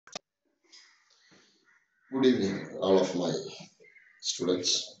Good evening, all of my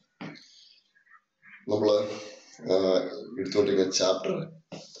students. നമ്മൾ എടുത്തുകൊണ്ടിരിക്കുന്ന chapter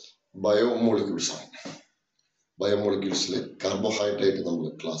biomolecules ആണ്. ബയോമോളിക്യൂൾസിൽ carbohydrate നമ്മൾ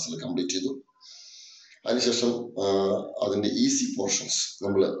ക്ലാസ്സിൽ കംപ്ലീറ്റ് ചെയ്തു. അതിനുശേഷം അതിൻ്റെ ഈസി പോർഷൻസ്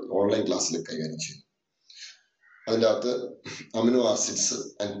നമ്മൾ ഓൺലൈൻ ക്ലാസ്സിൽ കൈകാര്യം ചെയ്തു. അതിൻ്റെ അകത്ത് അമിനോ ആസിഡ്സ്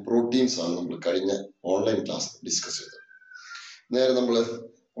ആൻഡ് പ്രോട്ടീൻസ് ആണ് നമ്മൾ കഴിഞ്ഞ ഓൺലൈൻ ക്ലാസ് ഡിസ്കസ് ചെയ്തത്. നേരെ നമ്മൾ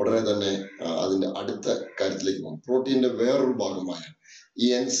ഉടനെ തന്നെ അതിൻ്റെ അടുത്ത കാര്യത്തിലേക്ക് പോകും. പ്രോട്ടീൻ്റെ വേറൊരു ഭാഗമായ ഈ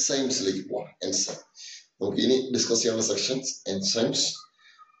എൻസൈംസിലേക്ക് പോകണം. എൻസൈം നമുക്ക് ഇനി ഡിസ്കസ് ചെയ്യാനുള്ള sections enzymes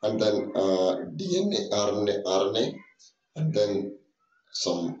and then DNA, RNA and then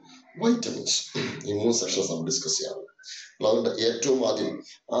some vitamins. ഈ 3 സെക്ഷൻസ് നമ്മൾ ഡിസ്കസ് ചെയ്യാറുണ്ട്. അതുകൊണ്ട് ഏറ്റവും ആദ്യം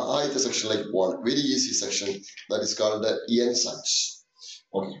ആദ്യത്തെ സെക്ഷനിലേക്ക് പോകാൻ very easy section that is called enzymes.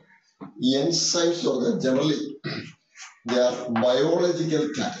 Okay, ഈ എൻസൈംസ് എന്ന് പറഞ്ഞാൽ generally they are biological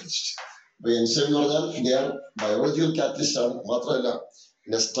catalyst. Enzyme എന്ന് പറഞ്ഞാൽ they are biological catalyst ആണ്. മാത്രമല്ല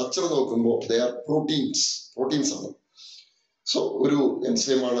ഇതിന്റെ സ്ട്രക്ചർ നോക്കുമ്പോൾ they are proteins ആണ്. സോ ഒരു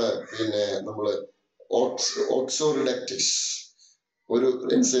എൻസൈമാണ് പിന്നെ നമ്മൾ ഓക്സോറിഡക്റ്റേസ്, ഒരു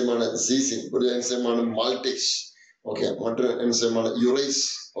എൻസൈമാണ് സീസിൻ, ഒരു എൻസൈമാണ് മാൾട്ടേസ്, ഓക്കെ, മറ്റൊരു എൻസൈമാണ് യുറേസ്,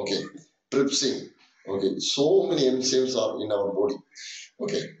 okay, trypsin, okay. So many enzymes are in our body.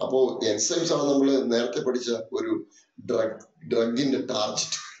 Okay, അപ്പോൾ എൻസൈംസ് ആണ് നമ്മൾ നേരത്തെ പഠിച്ച ഒരു ഡ്രഗിന്റെ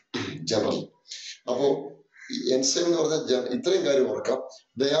ടാർജറ്റ് ജനറലി. അപ്പോ എൻസൈം എന്ന് പറഞ്ഞാൽ ഇത്രയും കാര്യം ഓർക്കാം.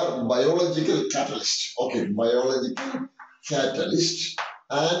 They are biological catalyst. Okay, biological catalyst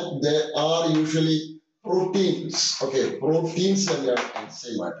and they are usually proteins. Okay, proteins തന്നെയാണ്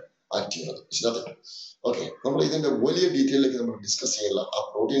എൻസൈമായിട്ട് ആക്ട് ചെയ്യുന്നത്. ഓക്കെ, നമ്മൾ ഇതിന്റെ വലിയ ഡീറ്റെയിലേക്ക് നമ്മൾ ഡിസ്കസ് ചെയ്യില്ല. ആ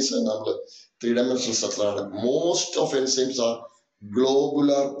പ്രോട്ടീൻസ് നമ്മൾ 3 dimensional structure ആണ്. Most of enzymes are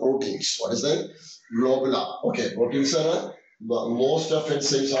globular proteins. What is that? Globular. Okay, proteins are most of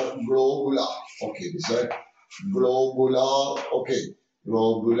enzymes are globular. Okay, this is globular. Okay,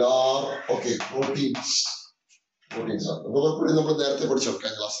 globular. Okay, proteins are. നമ്മൾ നേരത്തെ പഠിച്ചു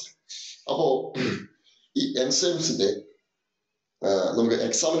ക്ലാസ്സിൽ. അപ്പോ ഈ എൻസൈംസിന്റെ നമുക്ക്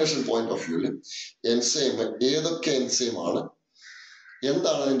എക്സാമിനേഷൻ പോയിന്റ് ഓഫ് വ്യൂല് എൻസൈം ഏതൊക്കെ enzyme ആണ്,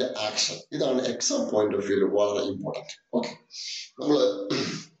 എന്താണ് അതിന്റെ ആക്ഷൻ, ഇതാണ് എക്സാം പോയിന്റ് ഓഫ് വ്യൂല് വളരെ ഇമ്പോർട്ടൻറ്റ്. ഓക്കെ,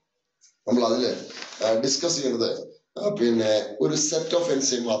 നമ്മൾ അതില് ഡിസ്കസ് ചെയ്യുന്നത് പിന്നെ ഒരു സെറ്റ് ഓഫ്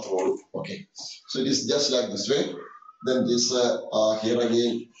എൻസൈം മാത്രമേ ഉള്ളൂ. Okay, so it is just like this way. Then this here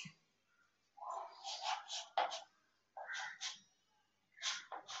again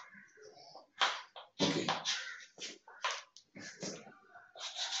okay.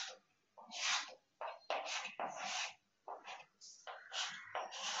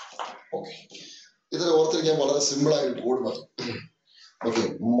 Okay, ഇതിൽ ഓർത്തിരിക്കാൻ വളരെ സിമ്പിൾ ആയിട്ട് കോഡ് മതി. ഓക്കെ,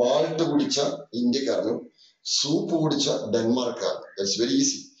 മാൾട്ട് കുടിച്ച ഇന്ത്യക്കാരനും സൂപ്പ് കുടിച്ച ഡെൻമാർക്കാരനും. That's very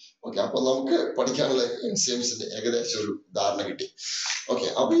easy. ഓക്കെ, അപ്പൊ നമുക്ക് പഠിക്കാനുള്ള എൻസൈംസിന്റെ ഏകദേശം ഒരു ധാരണ കിട്ടി. ഓക്കെ,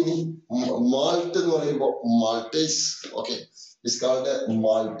 അപ്പൊ ഇനി മാൾട്ട് എന്ന് പറയുമ്പോൾ maltase. Okay, it's called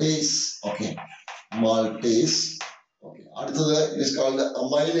maltase. Okay, maltase. Okay, അടുത്തത് it's called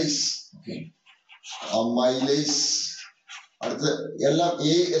amylase. Okay, amylase. അടുത്തത് എല്ലാം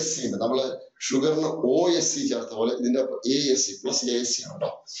ASC ഉണ്ട്. നമ്മള് ഷുഗറിന് OSC ചേർത്ത പോലെ ഇതിന്റെ ASC പ്ലസ് ASC ആണ് കേട്ടോ.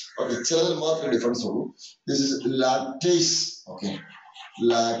 ഓക്കെ, ചിലതിൽ മാത്രമേ ഡിഫറൻസ് ഉള്ളൂ. This is lactase. Okay,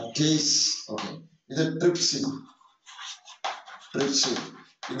 lactase. Okay, ഇത് ട്രിപ്സിൻ.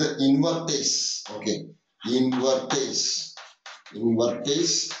 ഇത് ഇൻവെർട്ടേസ്. Okay, invertase.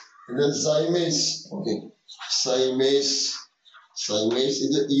 ഇത് സൈമേസ്. Okay, zymase.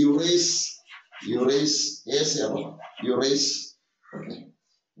 ഇത് യുറേസ്. AC ആണോ? യുറേസ്. Okay,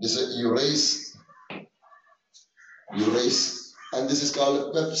 this is urase, and this is called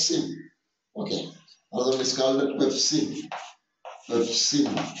pepsin. Okay, another one is called pepsin.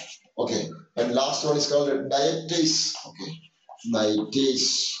 Okay, and last one is called diastase. Okay, diastase.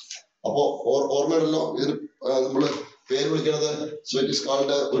 അപ്പോ ഓർമ്മയുണ്ടല്ലോ ഇതിന് നമ്മള് പേര് വിളിക്കുന്നത്. So it is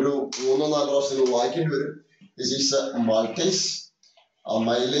called ഒരു 3-4 പ്രാവശ്യം വായിക്കേണ്ടി വരും. This is maltase,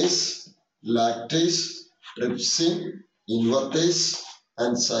 amylase, lactase, trypsin, invertase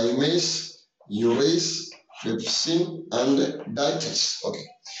and cymase, urase, pepsin and diastase. Okay,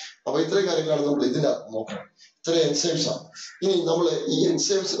 അപ്പൊ ഇത്രയും കാര്യങ്ങളാണ് നമ്മൾ ഇതിനകത്ത് നോക്കണം. ഇത്ര എൻസൈംസ് ആണ്. ഇനി നമ്മൾ ഈ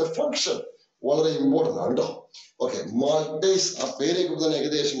എൻസൈംസിന്റെ ഫംഗ്ഷൻ വളരെ ഇമ്പോർട്ടന്റ് ആണ് കേട്ടോ. ഓക്കെ, മാൾട്ടേസ്, ആ പേരെ കുറിച്ച് തന്നെ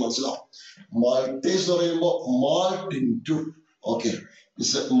ഏകദേശം മനസ്സിലാവും. മാൾട്ടേസ് എന്ന് പറയുമ്പോൾ malt into. Okay,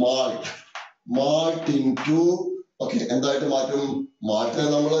 it's malt into. Okay, എന്തായിട്ട് മാറ്റും? മാൾട്ടിനെ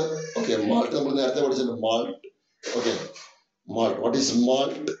നമ്മള് മാൾട്ട് നമ്മൾ നേരത്തെ പഠിച്ചിട്ടുണ്ട്. Malt. Okay, malt. What is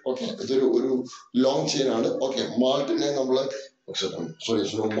malt? Okay, ഇതൊരു ലോങ് ചെയിൻ ആണ്. ഓക്കെ, മാൾട്ടിനെ നമ്മള്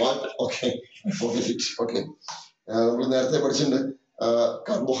മാൾട്ട്. ഓക്കെ, നമ്മൾ നേരത്തെ പഠിച്ചിട്ടുണ്ട്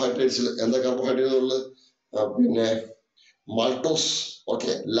കാർബോഹൈഡ്രേറ്റ്സിൽ. എന്താ കാർബോഹൈഡ്രേറ്റ് ഉള്ളത്? പിന്നെ maltose,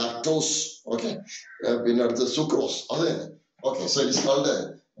 okay, lactose, okay, പിന്നെ അടുത്ത് sucrose, അത് തന്നെ. Okay, so it is called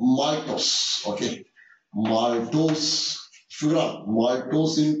maltose, okay, maltose sugar,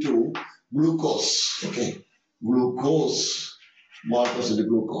 maltose into glucose, okay, glucose, maltose into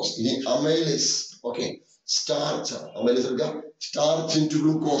glucose. ഇനി amylase, okay, starch, amylase എടുക്കുക, starch into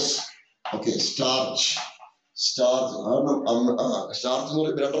glucose, okay, starch, starch എന്ന്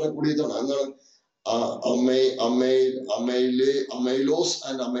പറയുമ്പോൾ രണ്ടെണ്ണം കൂടിയതാണ്. എന്താണ് amylose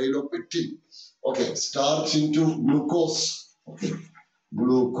and amylopectin, okay, starch into glucose, okay,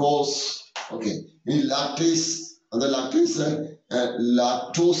 glucose, okay, in lactase, and the lactase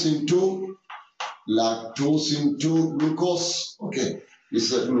lactose into glucose, okay, is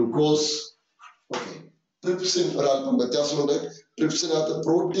a glucose, okay. Trypsin ഒരല്പം വ്യത്യാസമുണ്ട്. ട്രിപ്സിനകത്ത്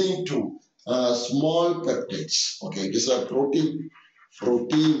protein to small peptides, okay, it is a protein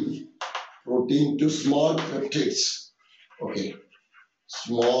to small peptides, okay,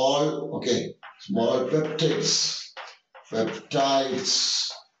 small peptides,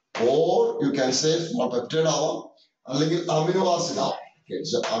 or you can say small peptide ആവാം, അല്ലെങ്കിൽ amino acid ആവാം, okay,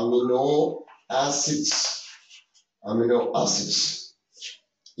 so amino acids.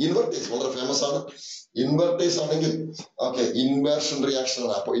 Invertase വളരെ famous ആണ്. Invertase ആണെങ്കിൽ okay inversion reaction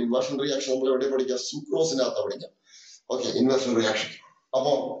ആണ്. അപ്പൊ inversion reaction നമ്മൾ എവിടെ പഠിക്കാം? സുക്രോസിനകത്ത് പഠിക്കാം. Okay, inversion reaction.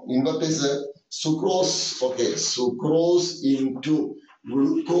 അപ്പൊ invertase sucrose, okay, sucrose into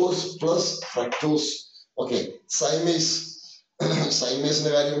glucose plus fructose, okay,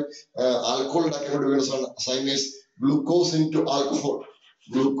 സൈമേസിന്റെ കാര്യം ആൽക്കഹോൾ ഉണ്ടാക്കാൻ വേണ്ടി ഉപയോഗിക്കുന്ന zymase, glucose into alcohol,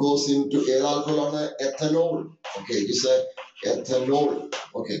 glucose into ഏത് ആൽക്കഹോളാണ്? Ethanol, okay, it is ethanol,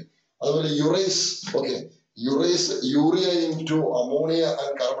 okay. അതുപോലെ യുറേസ്, okay, യുറേസ് urea into ammonia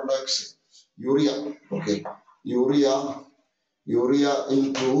and carbon dioxide, urea, okay, urea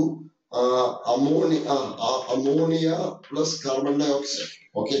into ammonia plus carbon dioxide,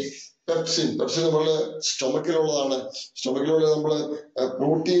 okay. Pepsin നമ്മള് സ്റ്റൊമക്കിലുള്ളതാണ്. സ്റ്റൊമക്കിലുള്ള നമ്മള്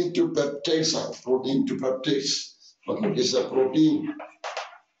protein to peptides ആണ്, protein to peptides, okay, it is A protein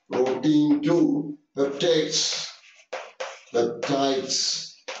to peptides.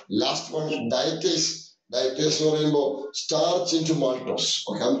 Last one, dietase എന്ന് പറയുമ്പോൾ starch into maltose,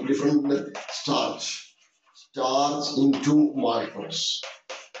 okay, different starch into maltose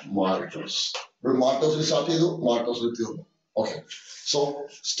മാൾട്ടോസിൽ start ചെയ്തു, മാൾട്ടോസിൽ തീർന്നു, okay. So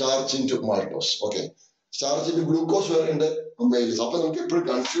starch into maltose, okay. Starch into glucose വേറെ ഉണ്ട്, amylase. അപ്പൊ നമുക്ക് എപ്പോഴും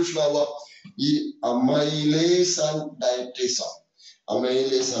confusion ആവുക ഈ അമൈലേസ് ആൻഡ് ഡയറ്റേസ് ആണ്.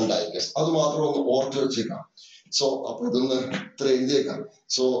 അമൈലേസ് ആൻഡ് ഡയറ്റേസ് അത് മാത്രം ഒന്ന് ഓർത്ത് വെച്ചേക്കാം. സോ അപ്പൊ ഇതൊന്ന് ഇത്ര എഴുതിയേക്കാം.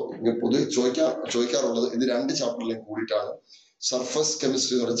 സോ പൊതുവെ ചോദിക്കാറുള്ളത് ഇത് രണ്ട് ചാപ്റ്ററിലും കൂടിയിട്ടാണ്. സർഫസ്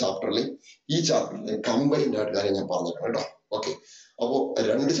കെമിസ്ട്രി എന്ന് പറയുന്ന ചാപ്റ്ററിൽ ഈ ചാപ്റ്ററിലെ കമ്പൈൻഡ് ആയിട്ട് കാര്യം ഞാൻ പറഞ്ഞേക്കാം കേട്ടോ, ഓക്കെ. അപ്പോ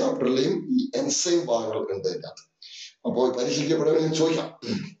രണ്ട് ചാപ്റ്ററിലെയും ഈ എൻസൈം ഭാഗങ്ങൾ ഉണ്ട് ഇതിനകത്ത്. അപ്പോൾ പരീക്ഷയ്ക്ക് എവിടെ ചോദിക്കാം.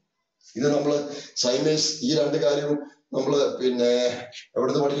 ഇത് നമ്മള് സൈമേസ് ഈ രണ്ട് കാര്യവും നമ്മള് പിന്നെ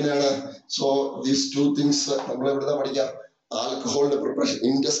എവിടുന്ന് പഠിക്കുന്നതാണ്? സോ ദീസ് ടു തിങ്സ് നമ്മൾ എവിടുന്ന പഠിക്കാം? ആൽക്കഹോളിന്റെ preparation,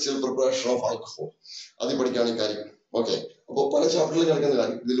 industrial preparation of alcohol, അത് പഠിക്കാണ് ഈ കാര്യം, ഓക്കെ. അപ്പോൾ പല ചാപ്റ്ററിലും കിടക്കുന്ന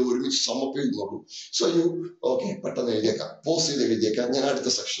കാര്യം ഇതിൽ ഒരുമിച്ച് സമ്മപ്പ് ചെയ്യുന്നുള്ളൂ. സോ യു ഓക്കെ പെട്ടെന്ന് എഴുതിയേക്കാം, പോസ് ചെയ്ത് എഴുതിയേക്കാം. ഞാൻ അടുത്ത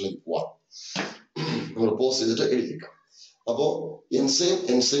സെക്ഷനിലേക്ക് പോവാം. നമ്മൾ പോസ് ചെയ്തിട്ട് എഴുതിയേക്കാം. അപ്പോ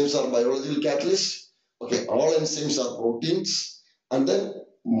enzymes are biological catalysts, okay, all enzymes are proteins, and then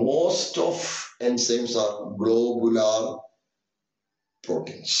most of enzymes are globular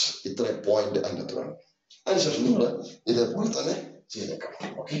proteins. ഇത്ര പോയിന്റ് അതിനകത്ത് വേണം. അതിനുശേഷം നിങ്ങൾ ഇതേപോലെ തന്നെ ചെയ്തേക്കാം,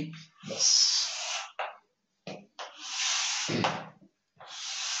 ഓക്കെ.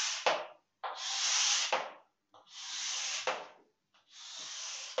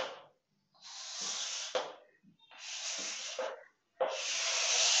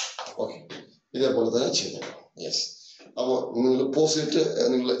 ഓക്കെ, ഇതേപോലെ തന്നെ ചെയ്തേക്കാം. യെസ്, അപ്പൊ നിങ്ങൾ പോസ് ചെയ്തിട്ട്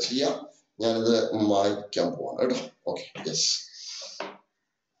നിങ്ങൾ ചെയ്യാം. ഞാനിത് മായ്ക്കാൻ പോവാണ് കേട്ടോ, ഓക്കെ. യെസ്,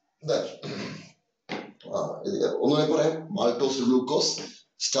 ഒന്നുകൂടെ പറയാം. Maltose glucose,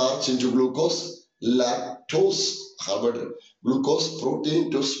 starch into glucose, lactose glucose, protein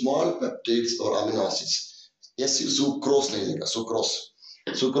to small peptides or amino acids. Yes, sucrose എഴുതിയേക്കാം,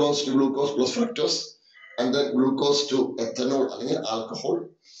 sucrose to glucose plus fructose, and then glucose to ethanol അല്ലെങ്കിൽ alcohol,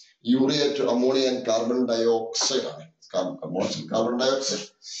 urea to ammonia and carbon dioxide ആണ്, carbon dioxide,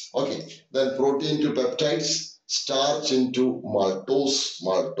 okay. then protein to peptides, starch into maltose,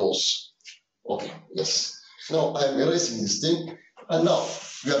 okay. Yes, now I am erasing this thing and now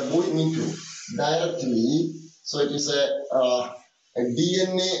we are going into directly, so it is a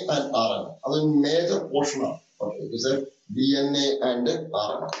DNA and RNA, അത് major portion ആണ്, okay. It is a DNA and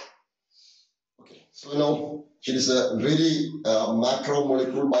RNA. So now It is a very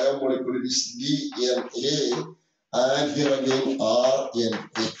macromolecule, biomolecule. It is DNA, and here again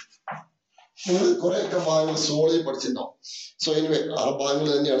RNA. നിങ്ങൾ കുറെയൊക്കെ ഭാഗങ്ങൾ Soly പഠിച്ചിട്ടുണ്ടാവും. So anyway ആ ഭാഗങ്ങൾ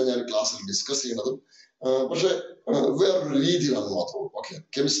തന്നെയാണ് ഞാൻ ക്ലാസ്സിൽ ഡിസ്കസ് ചെയ്യുന്നതും. പക്ഷെ വേറൊരു രീതിയിലാണ് മാത്രം. Okay,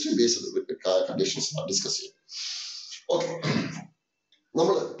 chemistry based conditions discuss ചെയ്യും. ഓക്കെ,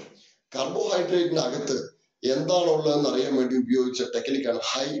 നമ്മൾ കാർബോഹൈഡ്രേറ്റിന്റെ അകത്ത് എന്താണുള്ളതെന്ന് അറിയാൻ വേണ്ടി ഉപയോഗിച്ച ടെക്നിക്കാണ്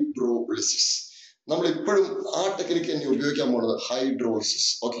ഹൈഡ്രോളിസിസ്. നമ്മൾ ഇപ്പോഴും ആ ടെക്നിക്ക് തന്നെ ഉപയോഗിക്കാൻ പോകുന്നത് ഹൈഡ്രോളിസിസ്.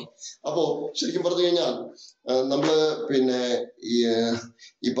 ഓക്കെ, അപ്പോ ശരിക്കും പറഞ്ഞു കഴിഞ്ഞാൽ നമ്മള് പിന്നെ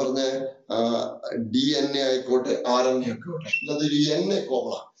ഈ പറഞ്ഞ DNA ആയിക്കോട്ടെ RNA ആയിക്കോട്ടെ, അതൊരു NA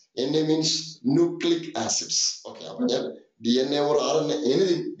കോമണാണ്. NA means nucleic acids. Okay, അപ്പൊ ഞാൻ DNA or RNA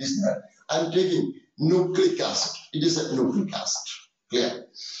anything is that I'm taking nucleic acid. It is a nucleic acid. Clear?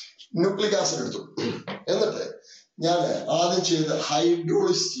 Nucleic acid എടുത്തു. എന്നിട്ട് ഞാൻ ആദ്യം ചെയ്ത്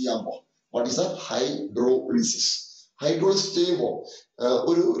ഹൈഡ്രോളിസ് ചെയ്യാൻ പോകും. What is that? Hydrolysis. Hydrolysis ചെയ്യുമ്പോൾ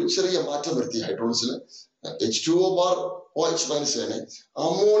ഒരു ചെറിയ മാറ്റം വരുത്തി. ഹൈഡ്രോളിസിൽ H2O bar OH minus തന്നെ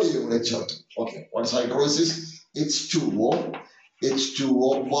അമോണിയ കൂടെ ചേർത്തു. Okay, what is hydrolysis?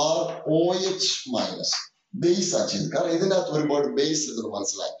 H2O bar OH minus base ആ ചെയ്ത്. കാരണം ഇതിനകത്ത് ഒരുപാട് ബേസ് എന്ന്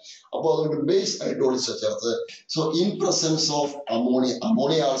മനസ്സിലായി. അപ്പൊ അതുകൊണ്ട് ബേസ് ഹൈഡ്രോളിസിസ് ചേർത്ത്. So in presence of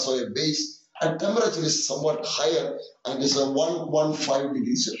ammonia also A base at temperature is somewhat higher and is a 115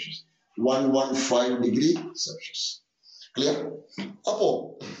 degrees Celsius. 115 degrees Celsius. Clear? അപ്പോ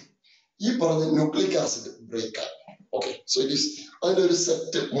ഈ പറഞ്ഞ ന്യൂക്ലിക് ആസിഡ് ബ്രേക്ക് ആയി. ഓക്കെ, സോ ഇറ്റ് ഈസ് അതിന്റെ ഒരു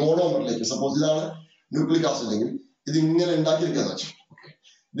സെറ്റ് മോണോമറിലേക്ക്. സപ്പോസ് ഇതാണ് nucleic acid എങ്കിൽ ഇത് ഇങ്ങനെ ഉണ്ടാക്കിയിരിക്കാന്ന് വെച്ചു.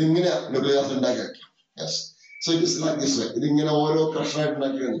 ഇതിങ്ങനെ ന്യൂക്ലിക് ആസിഡ് ഉണ്ടാക്കി വെക്കാം. Yes, so it is like this way. ഇതിങ്ങനെ ഓരോ കഷ്ണമായിട്ട്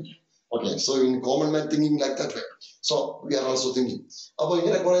ഉണ്ടാക്കി വെക്കും. Okay, so in common man thinking like that way. So we are also thinking. അപ്പൊ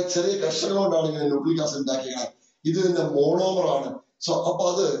ഇങ്ങനെ കുറെ ചെറിയ കഷ്ണങ്ങൾ കൊണ്ടാണ് ഇങ്ങനെ ന്യൂക്ലിക് ആസിഡ് ഉണ്ടാക്കിയത്. ഇത് ഇതിന്റെ മോണോമർ ആണ്. സോ അപ്പൊ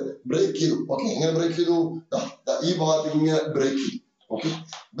അത് ബ്രേക്ക് ചെയ്തു. ഓക്കെ, എങ്ങനെ ബ്രേക്ക് ചെയ്തു? ഈ ഭാഗത്ത് ഇങ്ങനെ ബ്രേക്ക് ചെയ്തു. ഓക്കെ,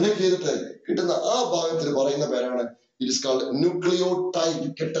 ബ്രേക്ക് ചെയ്തിട്ട് കിട്ടുന്ന ആ ഭാഗത്തിന് പറയുന്ന പേരാണ് ഇറ്റ് ഇസ് കാൾഡ് ന്യൂക്ലിയോടൈഡ്.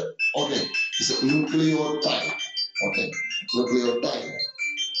 കെട്ട്. Okay, it's nucleotide. Okay, nucleotide.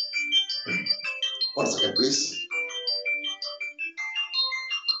 One second please.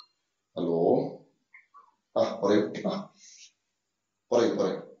 Hello, പറയൂ.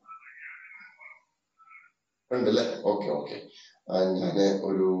 പറയൂ ഉണ്ടല്ലേ? ഓക്കെ ഓക്കെ, ഞാന്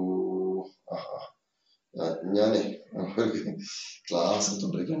ഒരു ഞാനേ ക്ലാസ്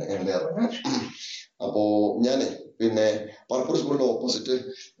എടുത്തോണ്ടിരിക്കുകയാണ്. എങ്ങനെ ഇറങ്ങാൻ? അപ്പോ ഞാനേ പിന്നെ പറപ്പൂർ സ്കൂളിന്റെ ഓപ്പോസിറ്റ്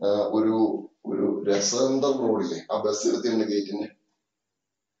ഒരു ഒരു രസന്തം റോഡില്ലേ, ആ ബസ് എടുത്തിട്ടുണ്ട് ഗേറ്റിന്.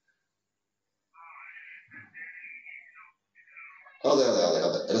 അതെ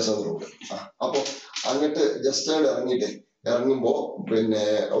രസന്തം റോഡ്. അപ്പൊ അങ്ങോട്ട് ജസ്റ്റ് അങ്ങോട്ട് ഇറങ്ങുമ്പോ പിന്നെ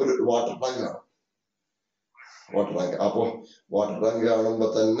ഒരു വാട്ടർ ടാങ്ക് കാണും. അപ്പൊ വാട്ടർ ടാങ്ക് കാണുമ്പോ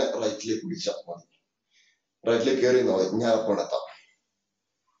തന്നെ റൈറ്റിലേക്ക് പിടിച്ചാൽ മതി. റൈറ്റിലേക്ക് കയറി മതി. ഞാൻ അപ്പോൾ എത്താം.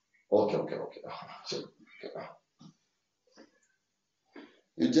 ഓക്കെ ശരി.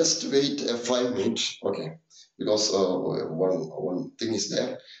 You just wait 5 minutes, okay? Because one thing is there.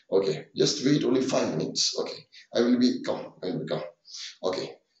 Okay, just wait only 5 minutes. Okay, I will come. Okay,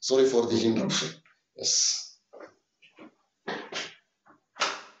 sorry for the interruption. Yes.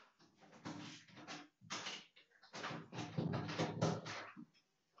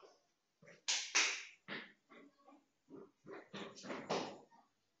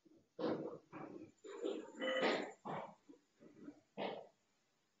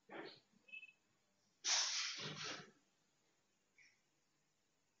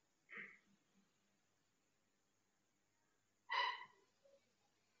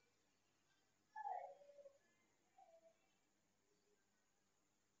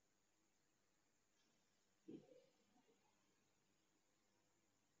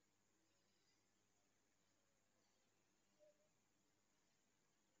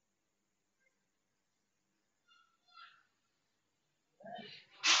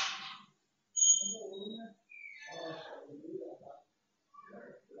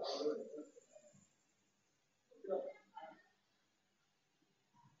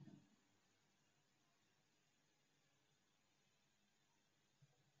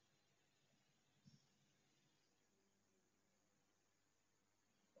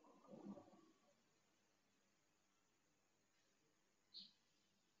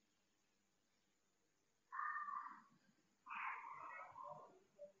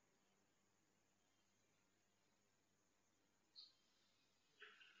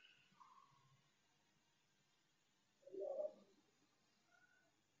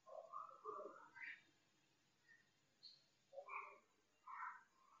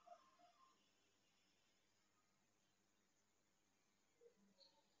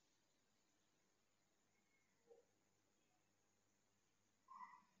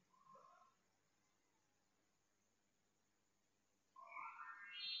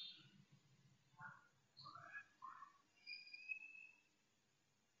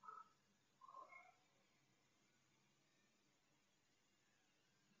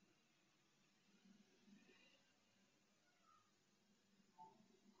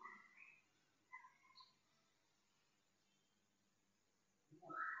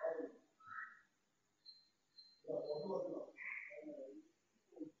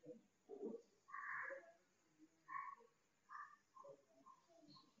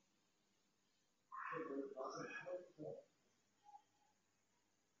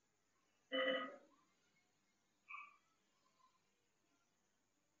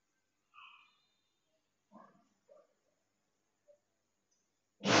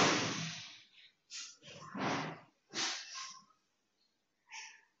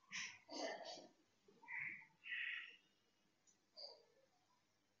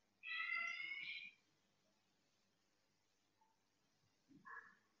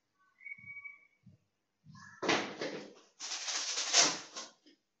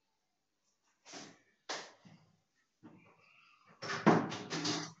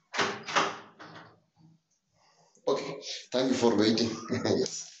 Okay, thank you for waiting.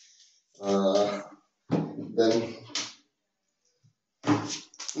 Yes. Then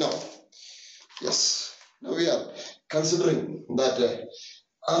now, yes, now we are considering that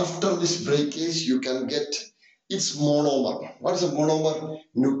after this breakage you can get its monomer. What is a monomer?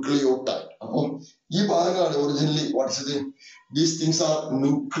 Nucleotide. Originally, what is it? These things are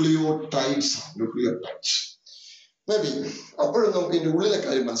nucleotides. Nucleotides. Maybe appulam namukku inde ullile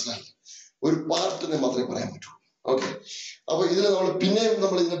karyam manasilayi. Oru part ne maathame parayan pattu. Okay. Appo idile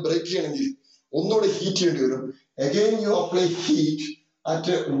nammal idine break cheyanengil onnode heat cheyandi varum. Again you apply heat at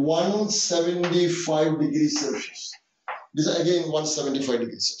 175 degrees Celsius. This is again 175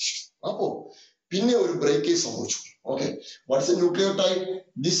 degrees Celsius. Appo pinne oru breakage sambhavichu. Okay. What is a nucleotide?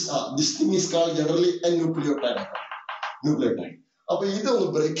 This thing is called generally a nucleotide. Nucleotide. Appo idu onu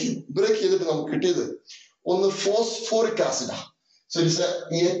break cheyidittu namukku kittiyathu on the phosphoric acid. So it is a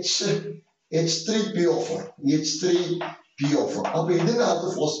H3PO4. H3PO4. Now, we didn't have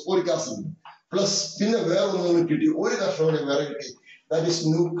the phosphoric acid. Plus, that is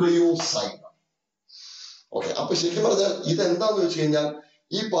nucleoside. Okay.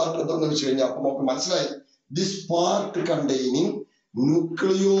 This part containing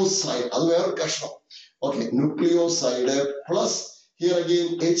nucleoside. Okay. Nucleoside plus here again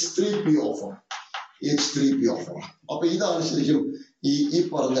H3PO4. H3PO4. അപ്പോൾ ഇതാണ് ശരിക്കും ഈ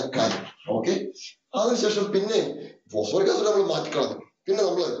പറഞ്ഞ കാര്യം. Okay, അതിനുശേഷം പിന്നെ phosphoric acid നമ്മൾ മാറ്റിക്കളഞ്ഞു. പിന്നെ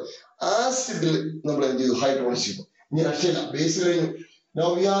നമ്മൾ ആസിഡിൽ നമ്മൾ എന്ത് ചെയ്തു? ഹൈഡ്രോളിസ് ചെയ്തു. ഇനി രക്ഷയില്ല, ബേസ് കഴിഞ്ഞു. Now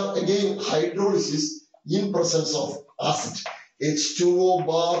we are again hydrolysis in presence of acid. H2O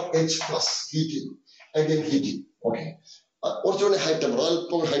bar H plus heat ചെയ്തു. Again heat ചെയ്തു. ഓക്കെ, കുറച്ചുകൂടി ഹൈ ടെമ്പറേച്ചർ,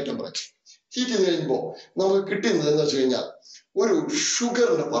 അല്പം ഹൈ ടെമ്പറേച്ചർ ഹീറ്റ് ചെയ്ത് കഴിയുമ്പോൾ നമുക്ക് കിട്ടുന്നത് എന്താ വെച്ച് കഴിഞ്ഞാൽ ഒരു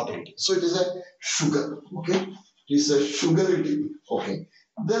ഷുഗറിന്റെ പാർട്ട് കിട്ടി. So it is A sugar. Okay, it is A sugar കിട്ടി. ഓക്കെ,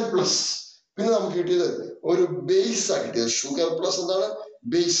 ദെൻ പ്ലസ് പിന്നെ നമുക്ക് കിട്ടിയത് ഒരു ബേസ് ആ കിട്ടിയത്. ഷുഗർ പ്ലസ് എന്താണ്?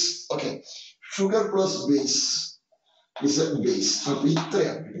 Base. Okay, sugar plus base is A base. അപ്പൊ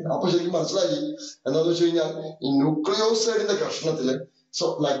ഇത്രയാണ് കിട്ടിയത്. അപ്പൊ ശരിക്കും മനസ്സിലായി എന്താന്ന് വെച്ച് കഴിഞ്ഞാൽ ഈ ന്യൂക്ലിയോസൈഡിന്റെ കഷ്ണത്തില്, so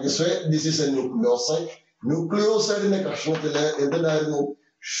like this way this is A nucleoside. ന്യൂക്ലിയോസൈഡിന്റെ കഷ്ണത്തില് എന്തുണ്ടായിരുന്നു?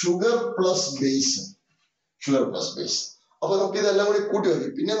 Sugar plus base. Sugar plus base. അപ്പൊ നമുക്ക് ഇതെല്ലാം കൂടി കൂട്ടി നോക്കി.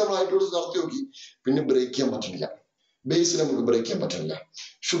 പിന്നെ നമ്മൾ ഹൈഡ്രോളിസിസ് നടത്തി നോക്കി. പിന്നെ ബ്രേക്ക് ചെയ്യാൻ പറ്റുന്നില്ല. ബേസിനെ നമുക്ക് ബ്രേക്ക് ചെയ്യാൻ പറ്റുന്നില്ല,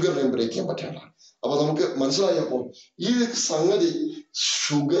 ഷുഗറിനെയും ബ്രേക്ക് ചെയ്യാൻ പറ്റില്ല. അപ്പൊ നമുക്ക് മനസ്സിലായപ്പോ ഈ സംഗതി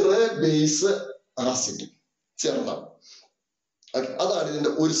ഷുഗർ ബേസ് ആസിഡ് ചേർന്നാണ്. അതാണ്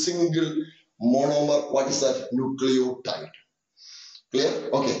ഇതിന്റെ ഒരു single monomer. What is that? Nucleotide. Clear?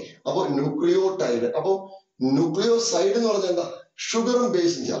 Okay, അപ്പൊ ന്യൂക്ലിയോടൈഡ്. അപ്പൊ ന്യൂക്ലിയോസൈഡ് എന്ന് പറഞ്ഞാൽ എന്താ? ഷുഗറും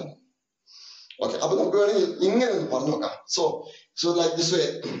ബേസും ചേർന്നു. ഓക്കെ, അപ്പൊ നമുക്ക് വേണമെങ്കിൽ ഇങ്ങനെ ഒന്ന് പറഞ്ഞു നോക്കാം. So like this way.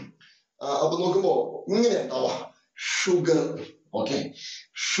 അപ്പൊ നോക്കുമ്പോ ഇങ്ങനെ ഉണ്ടാവാ ഷുഗർ. ഓക്കെ,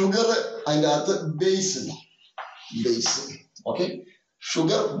 ഷുഗർ അതിന്റെ അകത്ത് ബേസ് ഉണ്ട്. Base. Okay,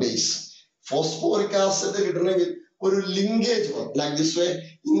 sugar base. Phosphoric acid കിട്ടണമെങ്കിൽ ഒരു ലിങ്കേജ് ലൈക്ക് ദിസ് വേ.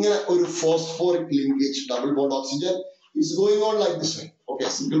 ഇങ്ങനെ ഒരു phosphoric linkage, double bond oxygen is going on like this way. Okay,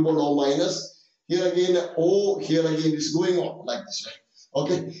 single bond O minus. Here again O, here again is going on like this way.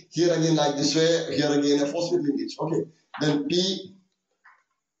 Okay, here again like this way, here again a phosphate linkage. Okay, then P,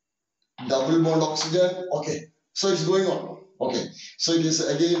 double bond oxygen. Okay, so it's going on. Okay, so it is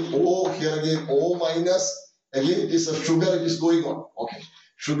again O, here again O minus. Again it is a sugar, it is going on. Okay,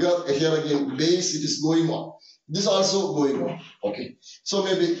 sugar, here again base, it is going on. This also going on. Okay, so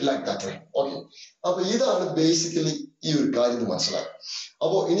maybe like that way. Okay, അപ്പൊ ഇതാണ് basically ഈ ഒരു കാര്യം മനസ്സിലാക്കുക.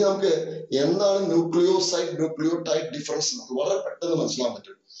 അപ്പോ ഇനി നമുക്ക് എന്താണ് ന്യൂക്ലിയോസൈഡ് ന്യൂക്ലിയോടൈഡ് ഡിഫറൻസ് നമുക്ക് വളരെ പെട്ടെന്ന് മനസ്സിലാക്കാൻ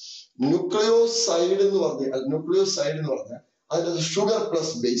പറ്റും. ന്യൂക്ലിയോസൈഡ് എന്ന് പറഞ്ഞാൽ അതിന്റെ ഷുഗർ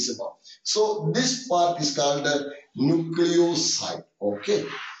പ്ലസ് ബേസ് ഉണ്ടാവും. So this part is called nucleoside. Okay,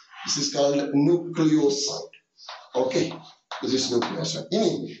 this is called nucleoside. Okay, this is nucleoside.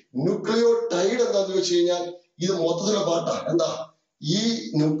 ഇനി ന്യൂക്ലിയോടൈഡ് എന്താന്ന് വെച്ച് കഴിഞ്ഞാൽ ഇത് മൊത്തത്തിലുള്ള പാട്ടാ. എന്താ? ഈ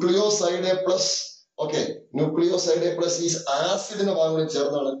nucleoside plus, okay, nucleoside plus ഈ ആസിഡിന്റെ ഭാഗങ്ങൾ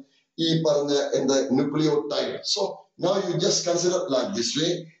ചേർന്നാണ് ഈ പറഞ്ഞ എന്താ nucleotide. So now you just consider like this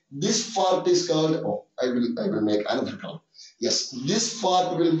way. This part is called, oh, I will make another color. Yes, this part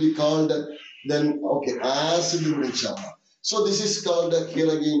will be called then, okay, acid rich. So this is called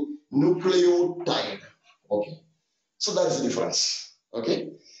here again nucleotide. Okay, so that is the difference. Okay,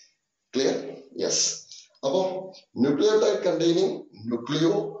 clear? Yes. About nucleotide containing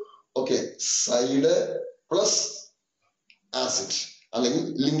nucleo, okay, side plus acid, അല്ലെങ്കിൽ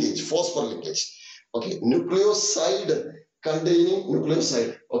linkage, phosphor linkage. Okay, nucleoside containing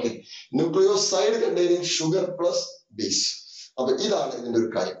nucleoside. Okay, nucleoside containing sugar plus base. അപ്പൊ ഇതാണ് ഇതിന്റെ ഒരു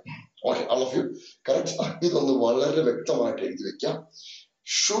കാര്യം. Okay, all of you correct? ഇതൊന്ന് വളരെ വ്യക്തമായിട്ട് എഴുതി വെക്കാം.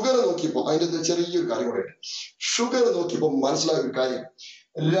 ഷുഗർ നോക്കിയപ്പോ അതിന്റെ ചെറിയൊരു കാര്യം കൂടെ ഉണ്ട്. ഷുഗർ നോക്കിയപ്പോ മനസ്സിലായ ഒരു കാര്യം,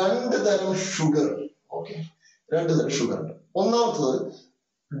 രണ്ട് തരം ഷുഗർ. ഓക്കെ, രണ്ട് തരം ഷുഗർ ഉണ്ട്. ഒന്നാമത്തത്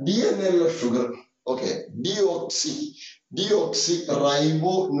DNA sugar. Okay, deoxy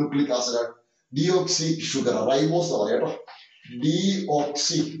റൈബോ nucleic acid ആണ്. ഡിയോക്സി ഷുഗർ, റൈബോസ് എന്ന് പറയാം കേട്ടോ.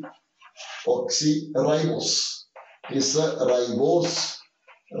 Deoxy ribose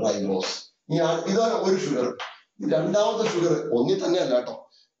ribose. ഇതാണ് ഒരു ഷുഗർ. രണ്ടാമത്തെ ഷുഗർ ഒന്നി തന്നെ അല്ല കേട്ടോ.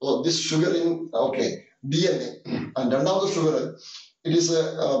 This sugar in DNA. രണ്ടാമത്തെ ഷുഗർ ഇറ്റ് ഈസ്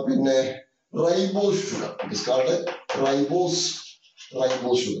പിന്നെ ribose sugar. It is called ribose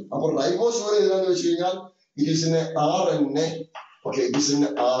sugar. അപ്പൊ റൈബോസ് ഷുഗർ ഏതാന്ന് വെച്ച് കഴിഞ്ഞാൽ it is in RNA. Okay, it is in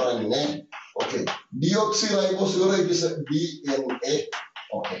RNA. Okay, deoxy ribose sugar it is DNA.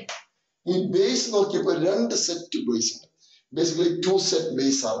 Okay, ഈ base നോക്കിയപ്പോ രണ്ട് set base ഉണ്ട്. Basically 2 set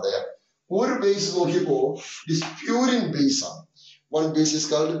base ആണ് there. ഒരു ബേസ് നോക്കിയപ്പോ ഇറ്റ് പ്യൂരിൻ ബേസ് ആണ്. One base is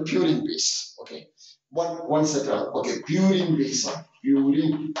called purine base. Okay, one set ആണ്. Okay, purine base ആണ്.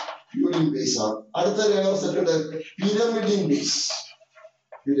 Purine base ആണ്. അടുത്ത വേറെ സെറ്റ് ഉണ്ട്, pyrimidine base.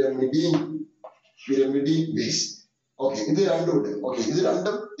 Pyrimidine base. Okay, ഇത് രണ്ടും ഉണ്ട്. Okay, ഇത്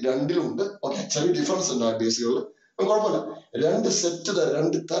രണ്ടിലും ഉണ്ട്. Okay, ചെറിയ ഡിഫറൻസ് ഉണ്ട് ആ ബേസുകളിൽ. കുഴപ്പമില്ല. രണ്ട്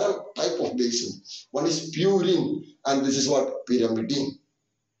തരം ടൈപ്പ് ഓഫ് ബേസ് ഉണ്ട്. One is purine and this is what pyrimidine.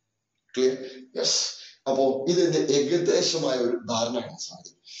 Clear? Yes. അപ്പോ ഇതിന്റെ ഏകദേശമായ ഒരു ധാരണ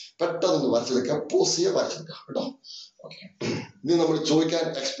സാധിക്കും. പെട്ടെന്ന് വരച്ചെടുക്കാം, പോസിയെ വരച്ചെടുക്കാം കേട്ടോ. ഓക്കെ, ഇത് നമ്മൾ ചോദിക്കാൻ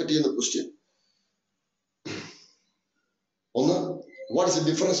എക്സ്പെക്ട് ചെയ്യുന്ന ക്വസ്റ്റ്യൻ ഒന്ന്, what is the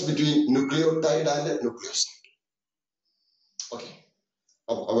difference between nucleotide and nucleoside? Okay,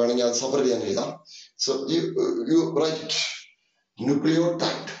 അപ്പൊ വേണമെങ്കിൽ അത് സെപ്പറേറ്റ് ചെയ്യാൻ എഴുതാം. So you right it.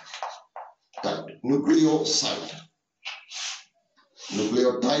 Nucleotide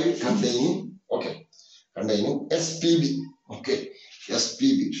containing SPB. Okay,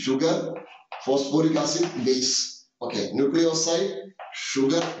 SPB, sugar, phosphoric acid, base. Okay, nucleoside,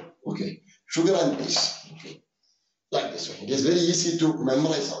 sugar. Okay, sugar and base. Okay, like this way. It is very easy to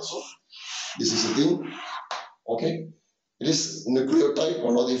memorize also. This is the thing. Okay, it is nucleotide.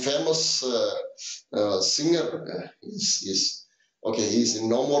 One of the famous singer is okay. He is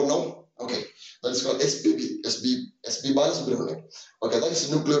no more now. Okay, that is called SB Balasubramanian. Okay, that is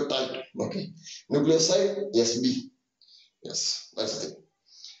nucleotide. Okay, nucleoside, SB. Yes, that's the thing.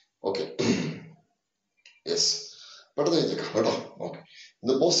 Okay, yes. പെട്ടെന്ന് എഴുതിയേക്കാം കേട്ടോ. Okay,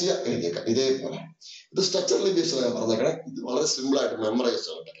 ഇത് പോസിയ എഴുതിയേക്കാം ഇതേപോലെ. ഇത് structurally based ഞാൻ പറഞ്ഞേക്കണേ. ഇത് വളരെ simple ആയിട്ട് memorise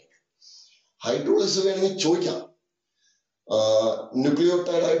ചെയ്യാൻ ടെക്നിക്ക്. ഹൈഡ്രോളിസിസ് വേണമെങ്കിൽ ചോദിക്കാം.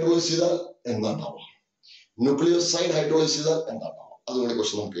 ന്യൂക്ലിയോടൈഡ് ഹൈഡ്രോളിസ് ചെയ്താൽ എന്താണ്ടാവും, ന്യൂക്ലിയോസൈഡ് ഹൈഡ്രോളിസ് ചെയ്താൽ എന്താണ്ടാവും, അതുകൊണ്ട്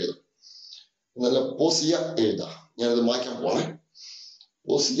ക്വസ്റ്റ്യൻ നമുക്ക് എഴുതാം. നല്ല പോസിയ എഴുതാം. ഞാനിത് മായ്ക്കാൻ പോണേ.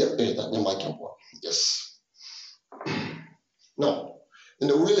 പോസിയ എഴുതാം, ഞാൻ മായ്ക്കാൻ പോവാം. യെസ്, നോ,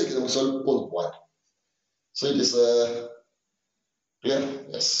 ഇതിന്റെ ഉള്ളിലേക്ക് നമുക്ക് സ്വല്പം ഒന്ന് പോകാൻ. So it is clear?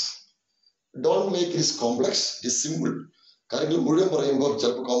 Yes, don't make this complex. It is simple. കാര്യങ്ങൾ മുഴുവൻ പറയുമ്പോൾ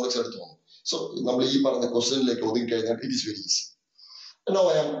ചിലപ്പോൾ കോംപ്ലക്സ് ആയിട്ട് തോന്നും. സോ നമ്മൾ ഈ പറഞ്ഞ ക്വസ്റ്റ്യനിലേക്ക് ഒതുങ്ങി കഴിഞ്ഞാൽ it is very easy. No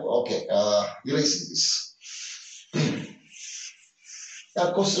I am okay erasing this. ആ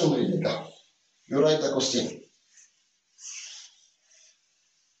ക്വസ്റ്റ്യൻ ഒന്ന് എഴുതിക്കാം. You write the question.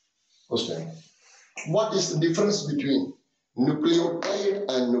 What is the difference between nucleotide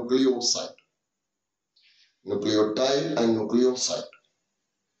and nucleoside?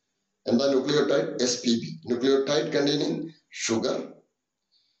 And the nucleotide SPB. Nucleotide containing sugar,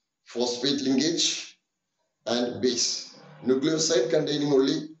 phosphate linkage, and base. Nucleoside containing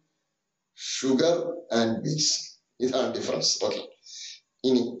only sugar and base. Is the difference? Okay.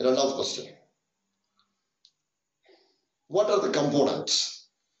 Another question. What are the components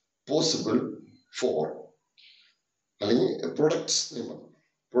possible for products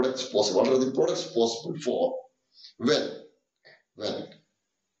possible? What are the products possible for when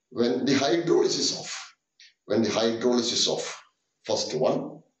the hydrolysis of first one,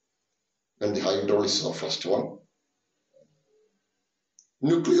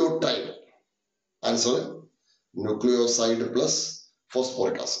 nucleotide, answer nucleoside plus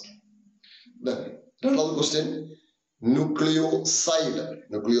phosphoric acid. Then another question, nucleoside,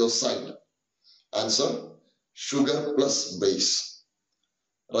 answer sugar plus base,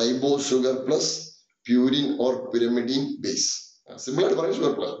 ribose sugar plus purine or pyrimidine base. Similar to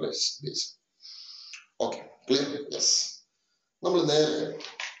sugar plus base. Okay, clear? Yes. നമ്മൾ നേരെ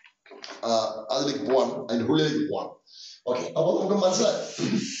അതിലേക്ക് പോവാൻ, അതിന്റെ ഉള്ളിലേക്ക് പോവാൻ. Okay, അപ്പൊ നമുക്ക് മനസ്സിലായി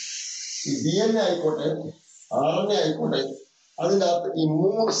ഈ DNA ആയിക്കോട്ടെ RNA ആയിക്കോട്ടെ അതിൻ്റെ അകത്ത് ഈ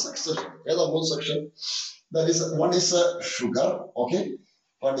 3 സെക്ഷൻ. ഏതാ 3 section? That is, one is sugar, okay.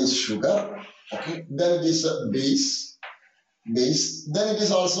 One is sugar, okay. Then it is base, base. Then it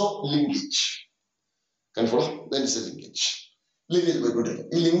is also linkage. Can you follow? Then it's a linkage. Linkage by good.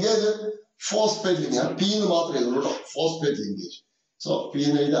 Linkage phosphate linkage. P in the matter phosphate linkage. So P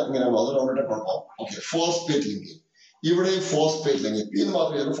in the okay, phosphate linkage. Even a phosphate linkage. P in the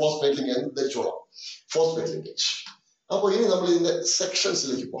matter phosphate linkage. Phosphate linkage. Now we in the sections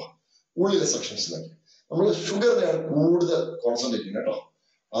like only the sections like sugar would the concentrating at all.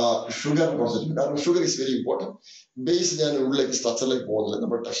 Sugar concentrating. Sugar is very important. Base like structure like bone,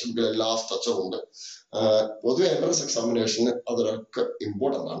 number touch last touch of പൊതുവെ entrance എക്സാമിനേഷന് അതൊക്കെ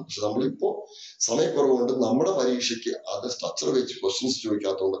important ആണ്. പക്ഷെ നമ്മളിപ്പോൾ സമയക്കുറവുകൊണ്ട് നമ്മുടെ പരീക്ഷയ്ക്ക് അത് structure വെച്ച് questions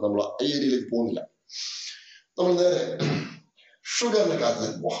ചോദിക്കാത്തതുകൊണ്ട് നമ്മൾ ആ ഏരിയയിലേക്ക് പോകുന്നില്ല. നമ്മൾ നേരെ ഷുഗറിന്റെ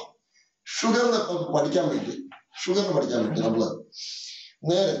കാര്യത്തിലേക്ക് പോവാം. ഷുഗറിന് പഠിക്കാൻ വേണ്ടി നമ്മൾ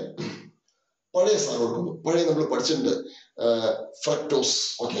നേരെ പഴയ സാധനം കൊടുക്കുന്നു. പഴയ നമ്മൾ പഠിച്ചിട്ടുണ്ട് ഫ്രക്ടോസ്.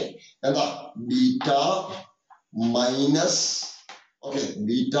 ഓക്കെ, എന്താ beta minus, okay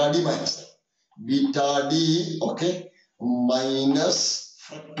beta D minus beta D, okay, minus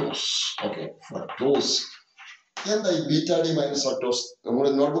fructose, okay, fructose. And the beta D minus fructose,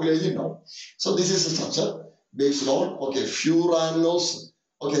 notebook now. So this is the structure based on, okay, furanose,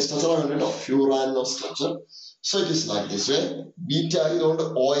 okay, structure of furanose structure. So it is like this way. Beta is on the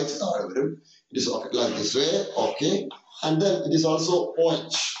OH, it is okay, like this way, okay, and then it is also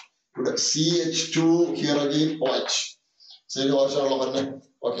OH. CH2 here again OH. So you also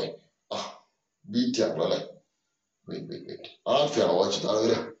okay. Beta, wait. Alpha watch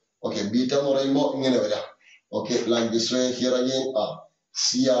that. Okay, beta no rainbow in okay, like this way here again.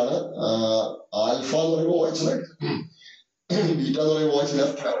 C alpha no rainbow watch right. Beta no rainbow watch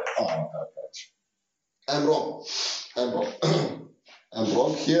left. I'm wrong. I'm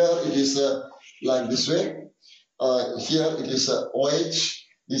wrong. Here it is like this way. Here it is OH.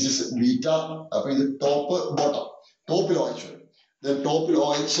 This is beta. The top bottom. Top OH. Then top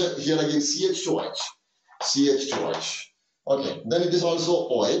OH, here again CH2OH. Okay, then it is also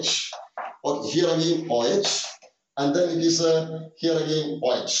OH. Okay, here again OH. And then it is here again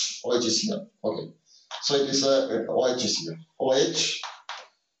OH. OH is here. Okay, so it is OH is here. OH.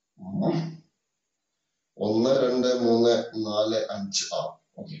 1, 2, 3, 4, 5.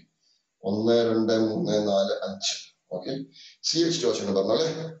 Okay. 1, 2, 3, 4, 5. Okay. CH2OH.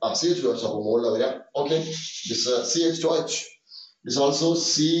 CH2OH. Okay. This CH2OH. This also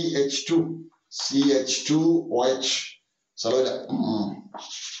CH2OH.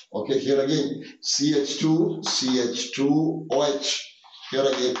 Okay, here again CH2OH. Here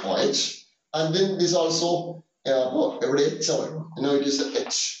again OH. And then this also every H. Now it is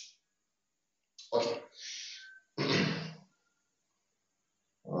H. Okay.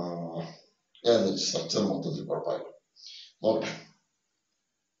 And the structure of the profile. Okay.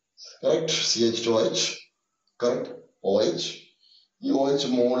 Correct. CH2OH. Correct. OH. ഈ OH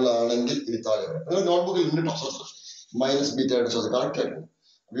മുകളിലാണെങ്കിൽ ഇത് താഴെ വരാം. നിങ്ങൾ നോട്ട്ബുക്കിൽ ഉണ്ട് minus beta ആയിട്ട് correct ആയിട്ടുണ്ട്.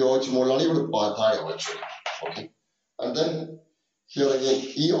 ഈ OH മുകളിലാണ് ഇവിടെ താഴെ OH വരും. Okay, and then here again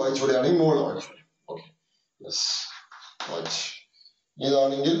ഈ OH ഇവിടെയാണെങ്കിൽ മുകളിൽ OH വരും. ഓക്കെ, യെസ് OH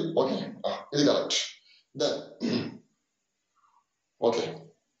ഇതാണെങ്കിൽ ഓക്കെ, ഇത് കറക്റ്റ്. ദെൻ ഓക്കെ,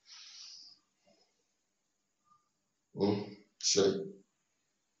 ശരി.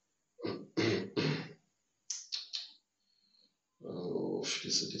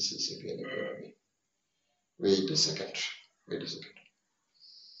 This is again. Wait a second.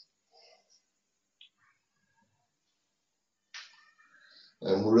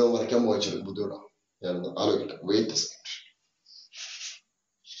 മുഴുവൻ വരയ്ക്കാൻ പോയിച്ചത് ബുദ്ധിമുട്ടാണ്. ഞാനൊന്ന് ആലോചിക്കട്ടെ. Wait a second.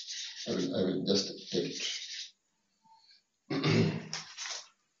 I will just take it.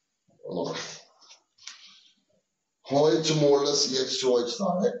 OH മുകളിൽ CH2OH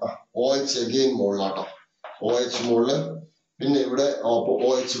താഴെ, OH again മുകളിലാട്ടോ. OH മുകളിൽ, പിന്നെ ഇവിടെ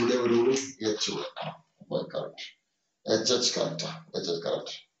OH ഇവിടെ ഒരു H ഇവിടെ. Correct. HH correct.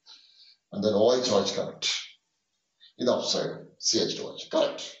 And then OH correct. ഇത് ഓഫ്സൈഡ് CH2OH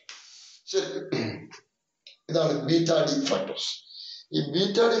കറക്റ്റ്. ശരി, ഇതാണ് ബീറ്റാ ഡി ഫ്രക്ടോസ്. ഈ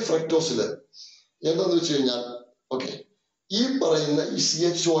ബീറ്റാ ഡി ഫ്രക്ടോസിൽ എന്താന്ന് വെച്ച് കഴിഞ്ഞാൽ ഓക്കെ, ഈ പറയുന്ന ഈ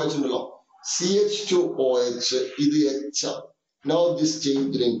CH2OH ഉണ്ടല്ലോ, CH2OH ഇത് H ആണ്. Now this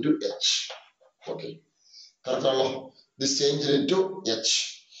changed into H. Okay, correct ആണല്ലോ. This changed into H.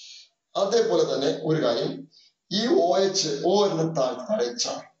 അതേപോലെ തന്നെ ഒരു കാര്യം, ഈ OH ഒരെണ്ണം താഴെ H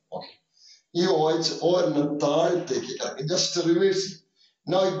ആണ്. ഓക്കെ, ഈ OH ഒരെണ്ണം താഴത്തേക്ക് just reverse.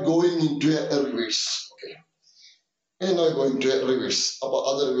 Now it going into a reverse. Okay, now going to a reverse. അപ്പൊ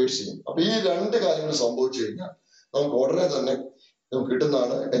അത് റിവേഴ്സ് ചെയ്യും. അപ്പൊ ഈ രണ്ട് കാര്യങ്ങൾ സംഭവിച്ചു കഴിഞ്ഞാൽ നമുക്ക് ഉടനെ തന്നെ നമുക്ക്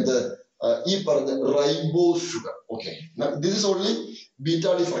കിട്ടുന്നതാണ് എന്ത്, ഈ പറഞ്ഞ ribose sugar. Okay, this is only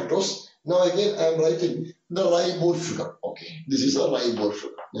beta D fructose. Now again I am writing the ribose sugar. Okay, this is a ribose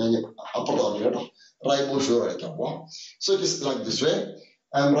sugar. Ribose sugar. So it is like this way.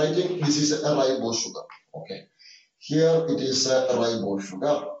 I am writing this is a ribose sugar. Okay, here it is a ribose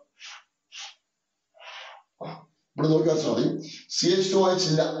sugar. CH2OH,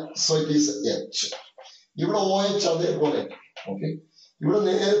 so it is H. You would OH other okay. You would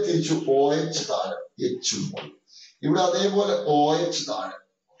never teach you OH tar H. You would other OH tar.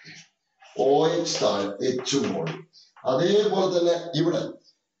 OH tar H. Other than even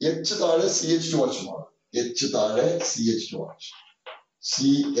H tar CH2OH. H tar CH2OH.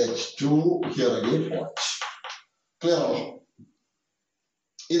 CH2 here again OH. Clear?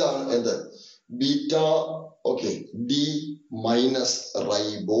 This beta, okay, D minus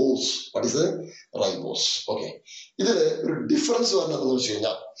ribose. What is the ribose? Okay. This is a difference.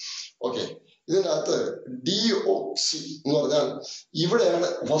 Okay. This is deoxy.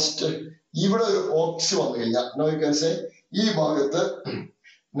 First, even oxy. Now you can say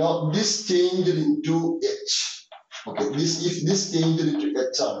now this changed into H. Okay. If this changed into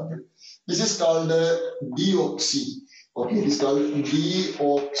H, this is called deoxy. Okay, it is called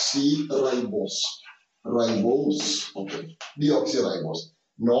deoxyribose. Ribose. Okay, deoxyribose.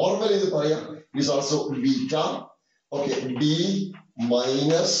 Normally, it is also beta. Okay, D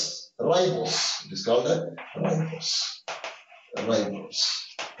minus ribose. It is called ribose. Ribose.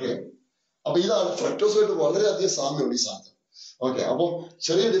 Okay. Now, this is fructose is okay, now,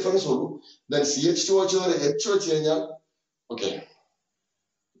 difference then CH2OH H. Okay,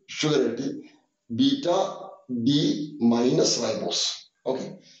 sugar beta D minus ribose. Okay.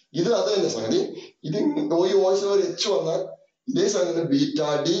 This is other thing. This is H beta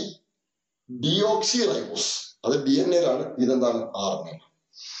D deoxyribose. That is DNA. This is RNA.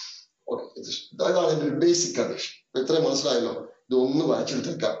 Okay. That is basic condition. Okay. This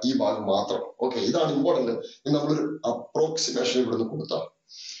is important. In our approximation.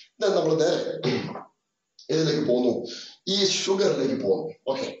 Then is sugar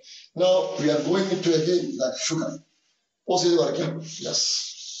okay. Now we are going into again that sugar.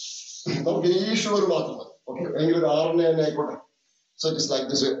 Yes. Now we sugar okay. RNA. So it is like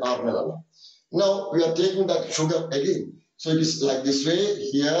this way RNA. Now we are taking that sugar again. So it is like this way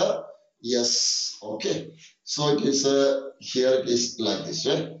here. Yes. Okay. So it is here it is like this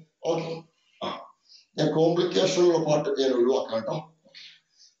way. Okay. A complication part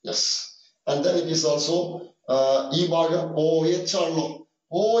yes. And then it is also OH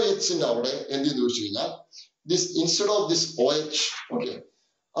OH this instead of this OH, okay,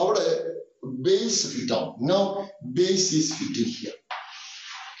 our base fit out. Now base is fitting here.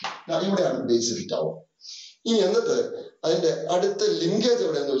 Now you have base fit out. In another and the linkage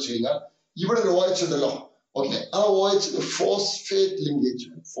you would OH okay, our OH phosphate linkage,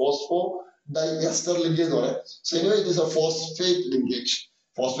 phosphodiester linkage. So anyway, it is a phosphate linkage.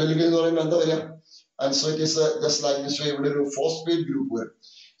 Phosphate linkage and so it is just like this way, phosphate group.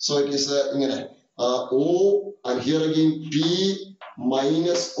 So it is O and here again P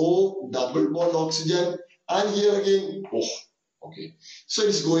minus O double bond oxygen and here again O. Okay. So it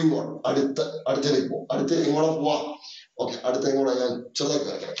is going on. Okay.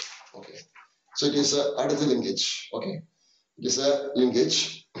 Okay. So it is a linkage. Okay. It is a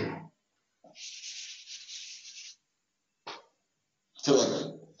linkage.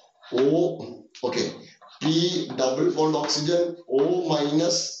 O. Okay. P double bond oxygen, O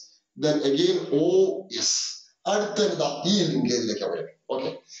minus, then again O S. Add the E linkage.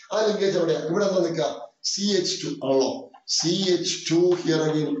 Okay. I linkage CH2. CH2 here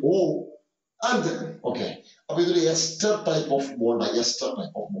again O. And then, okay. Ester type of bond. Ester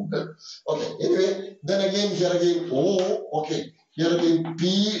type of bond. Okay. Anyway, then again here again O. Okay. Here again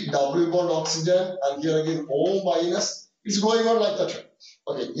P double bond oxygen and here again O minus. It's going on like that.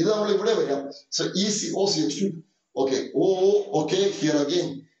 Okay, this is so ECOCH2. Okay, O, okay, here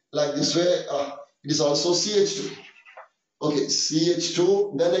again, like this way, it is also CH2. Okay,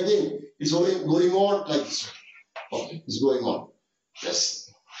 CH2, then again, it's going on like this way. Okay, it's going on.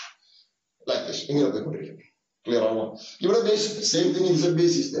 Yes, like this. Clear or not? You have a base, same thing is a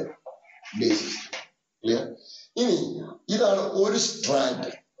basis there. Basis. Clear? This is one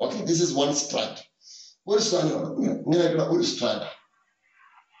strand. Okay, this is one strand. One strand. One strand.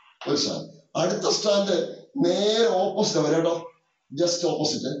 அடுத்த stand നേരെ opposite വരാട്ടോ just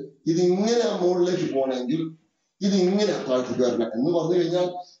opposite ഇത് ഇങ്ങനെ മുകളിലേക്ക് പോകണമെങ്കിൽ ഇത് ഇങ്ങനെ താഴത്തേക്ക് വരണം എന്ന് പറഞ്ഞു കഴിഞ്ഞാൽ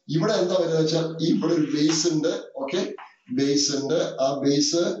ഇവിടെ എന്താ വരുന്നത് വെച്ചാൽ ഇവിടെ ഒരു ബേസ് ഉണ്ട് ഓക്കെ ബേസ് ഉണ്ട് ആ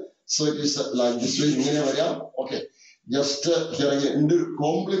base so it is like this way ഇങ്ങനെ വരാം ഓക്കെ ജസ്റ്റ് ഉണ്ട്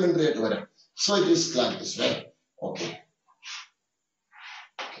കോംപ്ലിമെന്ററി ആയിട്ട് വരാം so it is like this way okay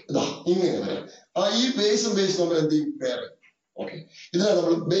ഇങ്ങനെ വരാം. ഈ ബേസും നമ്മൾ എന്ത് ചെയ്യും? പെയർ. ഓക്കെ, ഇതിനാണ്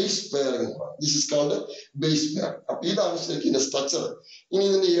നമ്മൾ ബേസ് പെയറിംഗ് എന്ന് പറയുന്നത്. This is called base pair. അപ്പൊ ഇതാണ് ശരിക്കും ഇതിന്റെ സ്ട്രക്ചർ. ഇനി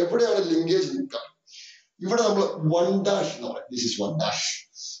ഇതിന്റെ എവിടെയാണ് ലിങ്കേജ് നിൽക്കുക? ഇവിടെ നമ്മൾ 1' എന്ന് പറയും. This is 1',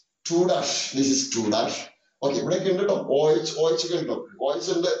 2', this is 2'. Okay, ഇവിടെയൊക്കെ ഉണ്ട് കേട്ടോ. OH ഒക്കെ ഉണ്ടോ? OH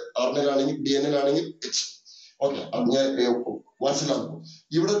ഉണ്ട് RNA-ലാണെങ്കിൽ, DNA-ലാണെങ്കിൽ H. ഓക്കെ, അത് ഞാൻ മനസ്സിലാക്കും.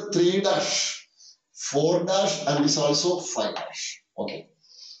 ഇവിടെ 3', 4' and is also 5'. ഓക്കെ,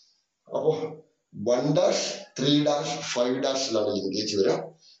 അപ്പോ 1', 3', 5'ലാണ് ലിങ്കേജ് വരിക.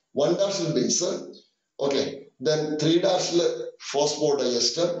 1' ബേസ്. Okay, then 3'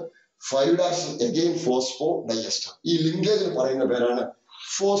 ഫോസ്ഫോഡൈഎസ്റ്റർ, 5' again ഫോസ്ഫോഡൈഎസ്റ്റർ. ഈ ലിങ്കേജിന് പറയുന്ന പേരാണ്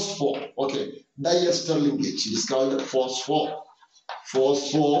phospho. Okay, diester linkage is called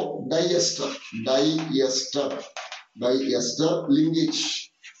ഫോസ്ഫോഡൈഎസ്റ്റർ linkage.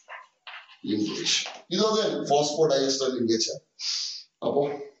 ഇതൊക്കെ ഫോസ്ഫോഡൈഎസ്റ്റർ ലിങ്കേജ്. അപ്പോ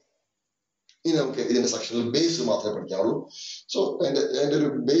ഇനി നമുക്ക് ഇതിന്റെ സെക്ഷനിൽ ബേസ് മാത്രമേ പഠിക്കാവുള്ളൂ. സോ അതിന്റെ ഒരു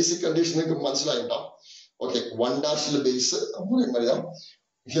ബേസിക് കണ്ടീഷൻ നിങ്ങൾക്ക് മനസ്സിലായിട്ടാവും. ഓക്കെ, 1' ബേസ് പറയാം.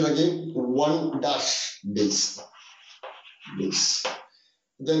 Here again 1' base.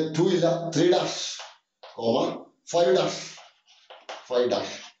 Then 2 ഇല്ല, 3', 5'.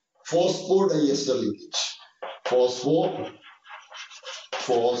 Phosphodiester linkage.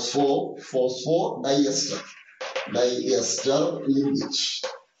 Phosphodiester linkage.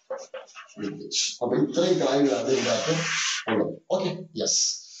 അപ്പൊ ഇത്രയും കാര്യങ്ങളാണ് ഇതിനകത്ത് ഉള്ളത്. Okay, yes.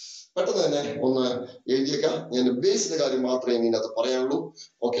 പെട്ടെന്ന് തന്നെ ഒന്ന് എഴുതിയേക്കാം. ഞാൻ ബേസിന്റെ കാര്യം മാത്രമേ ഇതിനകത്ത് പറയാനുള്ളൂ.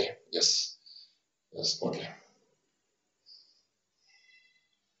 Okay, yes. Okay,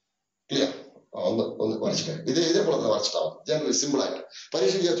 clear? ഒന്ന് വരച്ചിട്ട് ഇതേപോലെ തന്നെ വരച്ചിട്ടാവും. ജനറലി സിമ്പിൾ ആയിട്ട്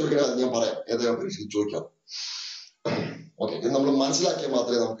പരീക്ഷയ്ക്ക് ചോദിക്കാൻ ഞാൻ പറയാം, ഏതൊക്കെ പരീക്ഷയ്ക്ക് ചോദിക്കാം. ഓക്കെ, ഇത് നമ്മൾ മനസ്സിലാക്കിയാൽ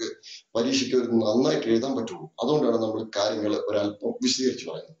മാത്രമേ നമുക്ക് പരീക്ഷയ്ക്ക് ഒരു നന്നായിട്ട് എഴുതാൻ പറ്റുള്ളൂ. അതുകൊണ്ടാണ് നമ്മൾ കാര്യങ്ങൾ ഒരല്പം വിശദീകരിച്ച്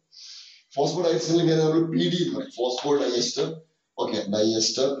പറയുന്നത്. ഫോസ്ഫോഡൈഎസ്റ്റർ നമ്മൾ PD എന്ന് പറയും. ഫോസ്ഫോഡൈഎസ്റ്റർ. Okay,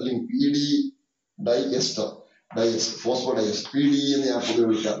 diester link, PD diester, ഫോസ്ഫോഡൈഎസ്റ്റർ, PD എന്ന് ഞാൻ പൊതുവെ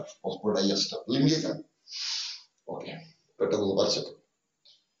വിളിക്കാം. ഫോസ്ഫോഡൈഎസ്റ്റർ ലിങ്കേജ് ആണ്. ഓക്കെ, പെട്ടെന്ന് വരച്ചിട്ട്.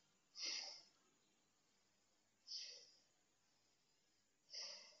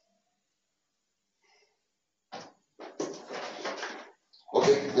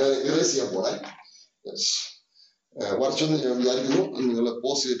 ഓക്കെ, ഞാൻ ഇറേസ് ചെയ്യാൻ പോണേ. വരച്ചൊന്ന് ഞാൻ വിചാരിക്കുന്നു. നിങ്ങൾ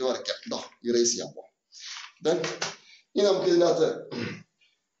പോസ് ചെയ്തിട്ട് വരയ്ക്കാം. ഇറേസ് ചെയ്യാൻ പോകാം. ഇനി നമുക്ക് ഇതിനകത്ത്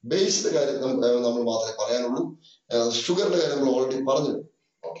ബേസിന്റെ കാര്യം നമ്മൾ മാത്രമേ പറയാനുള്ളൂ. ഷുഗറിന്റെ കാര്യം നമ്മൾ ഓൾറെഡി പറഞ്ഞു.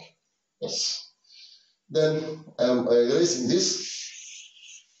 Okay, yes. Then I am erasing this.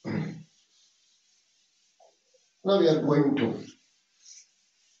 Now we are going to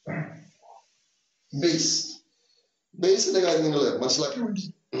base. ബേസിന്റെ കാര്യം നിങ്ങൾ മനസ്സിലാക്കാൻ വേണ്ടി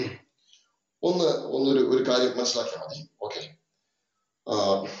ഒരു കാര്യം മനസ്സിലാക്കിയാൽ മതി. ഓക്കെ,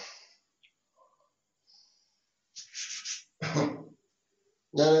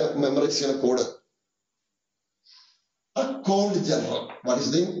 ഞാൻ മെമ്മറൈസ് ചെയ്യുന്ന code account general. What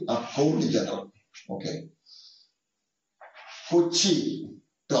is the account general? Okay, Kochi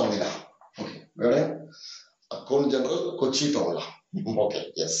ടൗണിലാണ്. Okay, വേറെ account general Kochi ടൗണിലാണ്. Okay,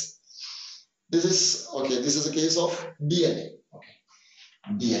 yes. This is a case of DNA. Okay,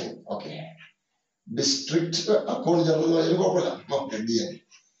 DNA. Okay, district account general എന്ന് പറയുന്നത് കുഴപ്പമില്ല. Okay, DNA.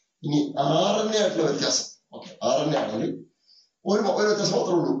 ഇനി RNA ആയിട്ടുള്ള വ്യത്യാസം. Okay, RNA ആണെങ്കിൽ ഒരു വ്യത്യാസം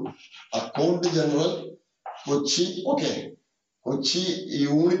മാത്രമേ ഉള്ളൂ. Account general Kochi. Okay, Kochi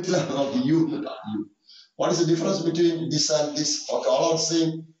യൂണിറ്റിലാണ്. What is the difference between this and this? Okay, all are same.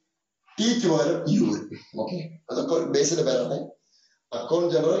 Tick പകരം യു. ഓക്കെ, അതൊക്കെ ബേസിന്റെ പേരാണ്. Account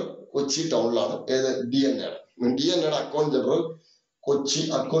general Kochi ടൗണിലാണ്. ഏത്? DNA ആണ്. DNA account general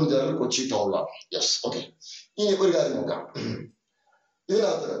Kochi ടൗണിലാണ്. Yes. Okay, ഇനി ഒരു കാര്യം നോക്കാം.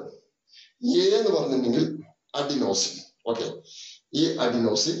 ഇതിനകത്ത് A എന്ന് പറഞ്ഞിട്ടുണ്ടെങ്കിൽ അഡിനോസിൻ. ഓക്കെ, ഈ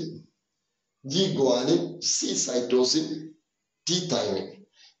adenosine, G guanine, C cytosine, T thymine,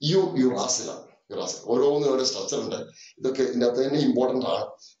 U യുറാസിലാണ്. ഓരോന്നിനും ഓരോ സ്ട്രക്ചർ ഉണ്ട്. ഇതൊക്കെ ഇതിനകത്ത് തന്നെ ഇമ്പോർട്ടന്റ് ആണ്.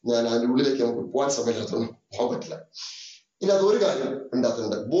 ഞാൻ അതിന്റെ ഉള്ളിലേക്ക് നമുക്ക് പോകാൻ സമയത്തൊന്നും പോകാൻ പറ്റില്ല. ഇനി അതൊരു കാര്യം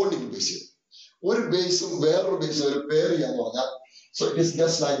ഉണ്ടാക്കുന്നുണ്ട്. ബോണ്ടിങ് ബേസ് ചെയ്ത് ഒരു ബേസും വേറൊരു ബേസും ഒരു പെയർ ചെയ്യാന്ന് പറഞ്ഞാൽ, so it is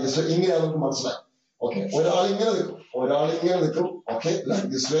just like this. ഇങ്ങനെ നമുക്ക് മനസ്സിലായി. ഓക്കെ, ഒരാൾ ഇങ്ങനെ നിൽക്കും. Okay, like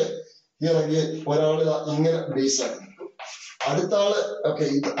this way. Here again ഒരാൾ ഇങ്ങനെ ബേസ് ആയിട്ട് നിൽക്കും. അടുത്ത ആള് ഓക്കെ,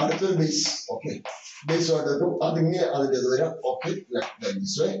 ഇത് അടുത്തൊരു ബേസ്. ഓക്കെ, ബേസുമായിട്ട് നിൽക്കും. അതിങ്ങനെ അതിൻ്റെ വരാം. Okay, like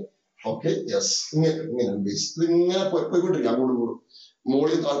this way. Okay, yes. ഇങ്ങനെ ബേസ് ഇത് ഇങ്ങനെ പോയിക്കൊണ്ടിരിക്കും. അങ്ങോട്ടും ഇങ്ങോട്ടും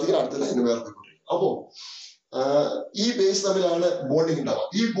മുകളിൽ താഴ്ത്തിക്കാൻ അടുത്ത ലൈന് വേറെ പോയിക്കൊണ്ടിരിക്കും. അപ്പോ ഈ ബേസ് തമ്മിലാണ് ബോണ്ടിങ് ഉണ്ടാവുക.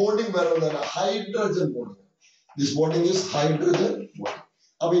 ഈ ബോണ്ടിങ് വേറെ hydrogen bonding. This bonding is hydrogen bonding.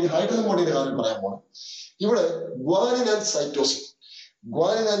 അപ്പൊ ഈ ഹൈഡ്രജൻ ബോണ്ടിന്റെ കാര്യം പറയാൻ പോകണം. ഇവിടെ guanine and cytosine.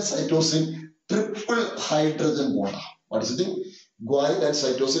 Guanine and cytosine triple hydrogen bond. What is the thing? Guanine and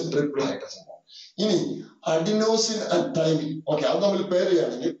cytosine triple hydrogen bond. ഇനി അഡിനോസിൻ ആൻഡ് തൈമിൻ. ഓക്കെ, അത് നമ്മൾ പേര്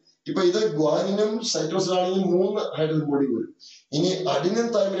ചെയ്യുകയാണെങ്കിൽ ഇപ്പൊ ഇത് ഗ്വാനിനും സൈറ്റോസിൻ ആണെങ്കിൽ 3 ഹൈഡ്രജൻ ബോഡി വരും. ഇനി അഡിനും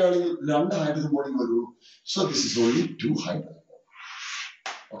തൈമിൻ ആണെങ്കിൽ 2 ഹൈഡ്രജൻ ബോഡി വരും. So this is only 2 hydrogen.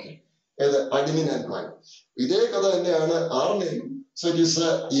 Okay, ഏത് അഡിനിൻ ആൻഡ് ഗ്വാനിൻ. ഇതേ കഥ തന്നെയാണ് ആർഎൻഎയും. So it is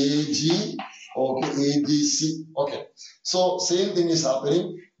AG. Okay, AGC. Okay, so same thing is happening.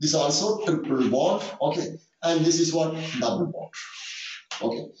 This also triple bond. Okay, and this is what double bond.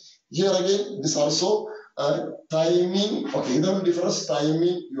 Okay, here again this also timing. Okay, the difference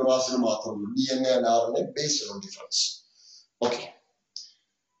timing uracil മാത്രമേ DNA and RNA based on difference. Okay,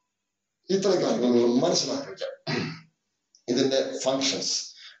 ഇത്ര കാര്യങ്ങൾ മനസ്സിലാക്കുക. ഇതിന്റെ functions,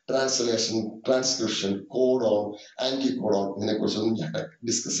 translation, transcription, codon, ആന്റികോഡോൺ, ഇതിനെ കുറിച്ചൊന്നും ഞാൻ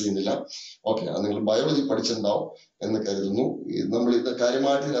discuss ചെയ്യുന്നില്ല. Okay, അത് നിങ്ങൾ ബയോളജി പഠിച്ചിട്ടുണ്ടാവും എന്ന് കരുതുന്നു. നമ്മൾ ഇത്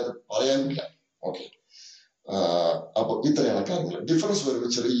കാര്യമായിട്ട് ഇതിനകത്ത് പറയാനില്ല. ഓക്കെ, അപ്പൊ ഇത്രയാണ് കാര്യങ്ങൾ. ഡിഫറൻസ്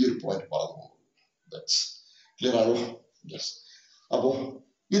വരുമ്പോൾ ചെറിയൊരു പോയിന്റ് പറഞ്ഞു. ക്ലിയർ ആണോ? യെസ്. അപ്പോ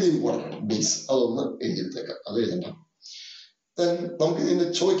ഇത് ഇമ്പോർട്ടൻ്റ് ബേസ്, അതൊന്ന് എഴുതിയെടുത്തേക്കാം. അത് എഴുതണ്ട. നമുക്ക് ഇതിന്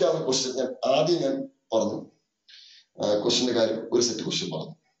ചോദിക്കാവുന്ന ക്വസ്റ്റ്യൻ ഞാൻ പറഞ്ഞു. ക്വസ്റ്റ്യന്റെ കാര്യം ഒരു സെറ്റ് ക്വസ്റ്റ്യൻ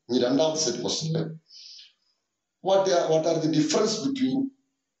പറഞ്ഞു. ഇനി രണ്ടാമത്തെ set ക്വസ്റ്റ്യനില് what are the difference between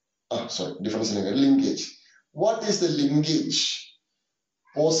difference in linkage. What is the linkage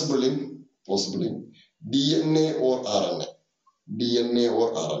possible in DNA or RNA? DNA or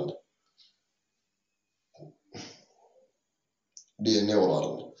RNA? DNA or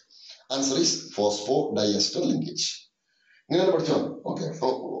RNA? Answer is phosphodiester linkage. നിങ്ങൾ പഠിച്ചോ? Okay,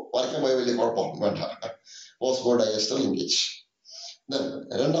 വരയ്ക്കാൻ പോയ വലിയ കുഴപ്പം വേണ്ട. Phosphodiester linkage. Then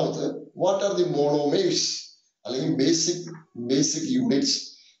രണ്ടാമത്തെ, what are the monomers അല്ലെങ്കിൽ basic units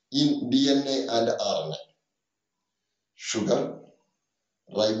in DNA and RNA? Sugar,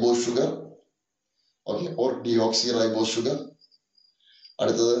 ribose sugar, okay, or deoxyribose sugar.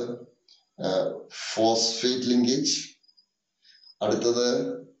 അടുത്തത് phosphate linkage. അടുത്തത്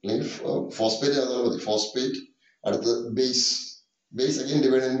phosphate. അടുത്തത് base again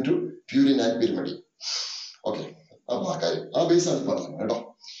divided into purine and pyrimidine. Okay, അപ്പൊ ആ കാര്യം ആ base ആണ് പറഞ്ഞത് കേട്ടോ.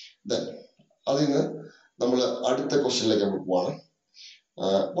 ദെൻ അതിന് നമ്മൾ അടുത്ത ക്വസ്റ്റ്യനിലേക്ക് നമ്മൾ പോവാണ്.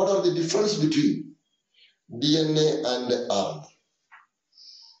 What are the difference between DNA and RNA?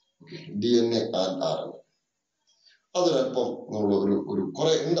 DNA and RNA അതിനല്പം നമ്മൾ ഒരു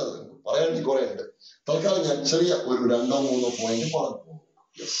കുറെ ഉണ്ട്, അത് പറയാണെങ്കിൽ കുറെ ഉണ്ട്. തൽക്കാലം ഞാൻ ചെറിയ ഒരു 2-3 പോയിന്റ് പറഞ്ഞു.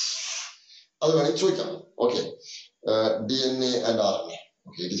 അത് വേണമെങ്കിൽ ചോദിക്കാം. Okay, DNA and RNA.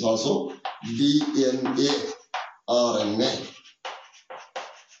 Okay, it is also DNA, RNA.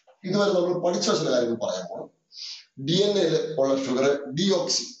 ഇതുവരെ നമ്മൾ പഠിച്ച ചില കാര്യങ്ങൾ പറയാൻ പോകണം. DNA ഉള്ള ഷുഗർ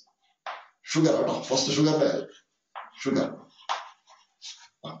ഡിയോക്സി ഷുഗർ കേട്ടോ. ഫസ്റ്റ് ഷുഗറിന്റെ കാര്യം, ഷുഗർ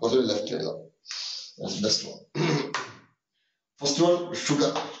കുറച്ച് ലെഫ്റ്റ് എഴുതാം. Best one. ഫസ്റ്റ് വൺ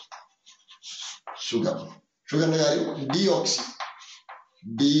ഷുഗറിന്റെ കാര്യം ഡിയോക്സി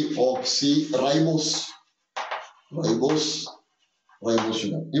റൈബോസ്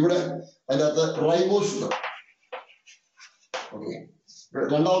ഷുഗർ. ഇവിടെ അതിൻ്റെ അകത്ത് റൈബോസ് ഷുഗർ. ഓക്കെ,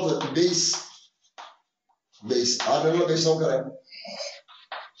 രണ്ടാമത് ബേസ്. ആരുടെ ബേസ് നമുക്കറിയാം,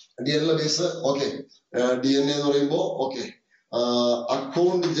 DNA ബേസ്. ഓക്കെ, DNA എന്ന് പറയുമ്പോൾ okay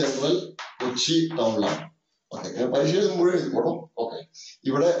account general Kochi ടൗണിലാണ്. Okay, പരീക്ഷ മുഴുവൻ എഴുതിക്കോട്ടോ. ഓക്കെ,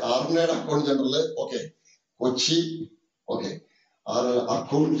 ഇവിടെ RNA account general okay Kochi. Okay,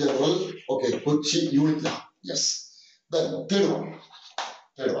 account general okay Kochi യൂണിറ്റിലാണ്. Yes.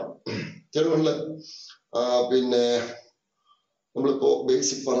 Third വണ്ണില് പിന്നെ നമ്മളിപ്പോ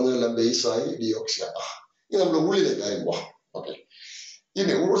ബേസിക് പറഞ്ഞതെല്ലാം ബേസായി ഡിയോക്സി. ഇനി നമ്മുടെ ഉള്ളിലേക്ക് കാര്യം പോവാം. ഓക്കെ,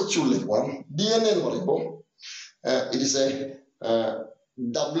 ഇനി കുറച്ചുള്ളിലേക്ക് പോകാം. DNA എന്ന് പറയുമ്പോൾ it is A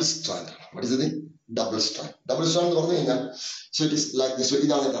double strand. What is it? Double strand എന്ന് പറഞ്ഞു കഴിഞ്ഞാൽ so it is like this way.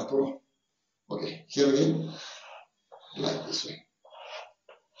 ഇതാണ് അപ്പുറം. Okay, here again like this way.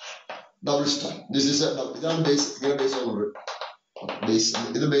 Double strand. This is ഇതാണ് ബേസ്. ഇങ്ങനെ ബേസ് ആണുള്ളത്.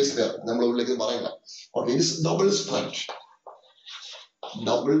 ഇത് ബേസ് പേർ നമ്മൾ ഉള്ളിലേക്ക് പറയില്ല. ഓക്കെ, ഇത് ഡബിൾ സ്ട്രാൻഡ്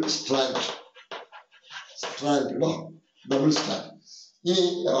കേട്ടോ. Double strand. ഇനി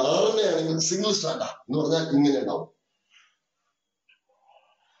RNA ആണെങ്കിൽ സിംഗിൾ സ്ട്രാൻഡാ എന്ന് പറഞ്ഞാൽ ഇങ്ങനെ ഉണ്ടാവും.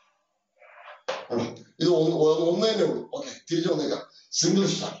 ഇത് ഒന്ന് തന്നെ ഉള്ളൂ. ഓക്കെ, തിരിച്ചു വന്നേക്കാം. Single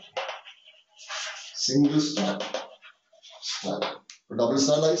strand. Double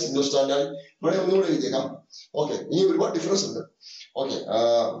സ്റ്റാൻഡായി, single സ്റ്റാൻഡായി. ഇവിടെ ഒന്നുകൂടെ എഴുതിയേക്കാം. ഓക്കെ, ഇനി ഒരുപാട് ഡിഫറൻസ് ഉണ്ട്. ഓക്കെ,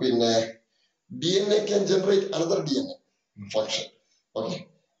 പിന്നെ DNA can generate another DNA function. Okay,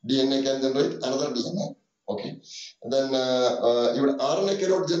 DNA can generate another DNA. Okay. Then even RNA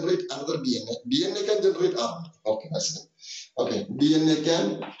cannot generate another DNA. DNA can generate RNA. Okay, that's it. Okay, DNA can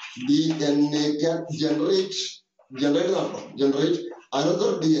generate another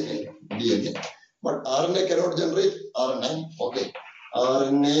DNA. But RNA cannot generate RNA. Okay,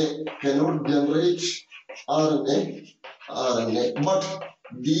 RNA cannot generate RNA, but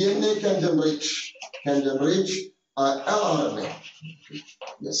DNA can generate RNA.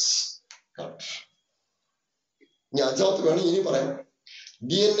 Yes, correct. ഇനി അഞ്ചാമത്തെ വേണം ഇനി പറയാം.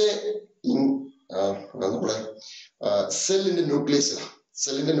 DNA in നമ്മുടെ സെല്ലിന്റെ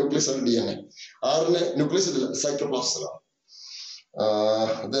ന്യൂക്ലിയസിലാണ് DNA. RNA ന്യൂക്ലിയസിലല്ല, സൈറ്റോപ്ലാസത്തിലാണ്.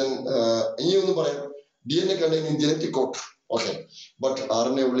 Then ഇനി ഒന്ന് പറയാം, DNA containing genetic code. Okay, but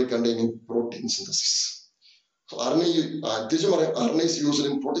RNA only containing protein synthesis. So RNA is used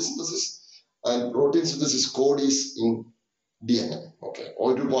in protein synthesis, and protein synthesis code is in DNA. Okay,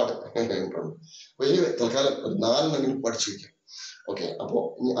 ഒരുപാട്. അപ്പൊ ഇനി തൽക്കാലം 4 പഠിച്ചു വയ്ക്കാം. ഓക്കെ, അപ്പോ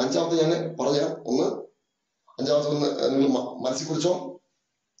അഞ്ചാമത്തെ ഞാൻ പറയാം. അഞ്ചാമത്തെ നിങ്ങൾ മനസ്സിൽ കുറിച്ചോ.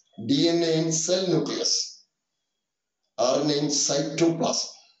 DNA in cell nucleus, RNA in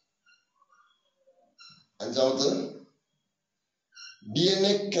cytoplasm. അഞ്ചാമത്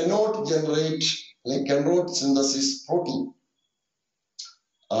DNA cannot synthesis protein.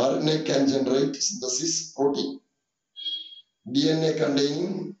 RNA can generate synthesis protein. DNA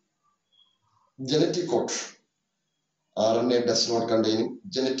containing genetic code. RNA does not contain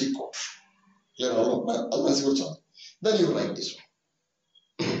genetic code. Clear? Then you write this one.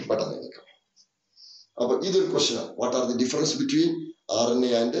 But either question, what are the difference between RNA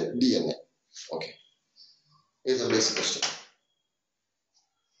and DNA? Okay, it's a basic question.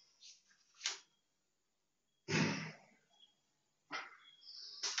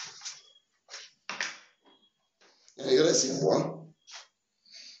 Erasing one.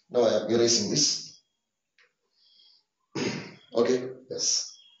 Now I am erasing this. Okay, yes.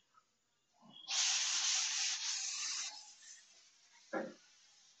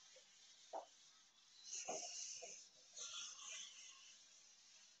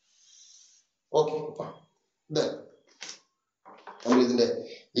 Okay, then നമ്മൾ ഇതിന്റെ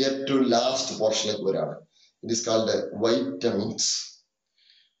ഏറ്റവും last പോർഷനിലേക്ക് വരാണ്. It is called vitamins.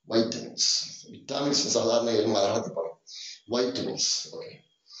 സാധാരണ മലയാളത്തിൽ പറയും vitamins. Okay,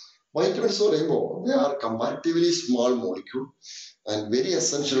 vitamins എന്ന് പറയുമ്പോൾ they are comparatively small molecule and very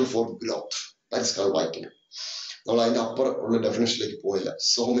essential for growth. That is called vitamin. നമ്മൾ അതിന്റെ അപ്പുറം ഉള്ള ഡെഫിനേഷനിലേക്ക് പോയില്ല.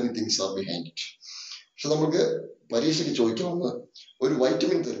 So many things are behind it. പക്ഷെ നമുക്ക് പരീക്ഷയ്ക്ക് ചോദിക്കാവുന്ന ഒരു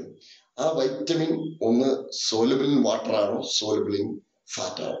വൈറ്റമിൻ തരും. ആ വൈറ്റമിൻ ഒന്ന് സോലബിൾ ഇൻ വാട്ടർ ആണോ സോലബിൾ ഇൻ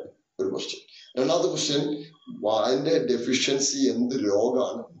ഫാറ്റ് ആണോ, ഒരു ക്വസ്റ്റ്യൻ. രണ്ടാമത്തെ ക്വസ്റ്റ്യൻ, അതിന്റെ ഡെഫിഷ്യൻസി എന്ത്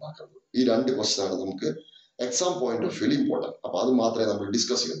രോഗമാണ് ഉണ്ടാക്കുന്നത്. ഈ 2 ക്വസ്റ്റ്യൻ ആണ് നമുക്ക് exam point of view important. അപ്പൊ അത് മാത്രമേ നമ്മൾ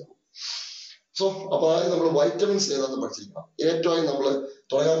ഡിസ്കസ് ചെയ്യുന്നുള്ളൂ. സോ അപ്പൊ അതായത് നമ്മൾ വൈറ്റമിൻസ് ഏതാണെന്ന് പഠിച്ചിരിക്കണം. ഏറ്റവും നമ്മൾ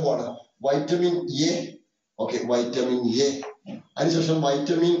തുടങ്ങാൻ പോവാണ് vitamin A. Okay, vitamin A. അതിനുശേഷം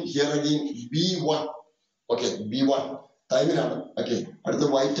vitamin here again B1. Okay, B1 തൈമിനാണ്. Okay, അടുത്ത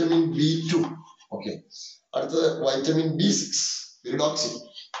വൈറ്റമിൻ B2. ഓക്കെ, അടുത്തത് vitamin B6 pyridoxine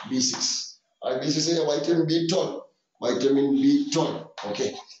B6. B6 vitamin B12. Vitamin B12. Okay,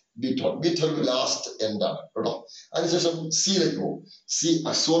 B12 last എന്താണ് കേട്ടോ. അതിനുശേഷം സിയിലേക്ക് പോകും.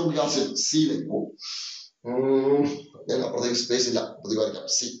 അസോർബിക് ആസിഡ് സിയിലേക്ക് പോകും. ഞാൻ അപ്പുറത്തേക്ക് സ്പേസ് ഇല്ല, പ്രതിപാദിക്കാം.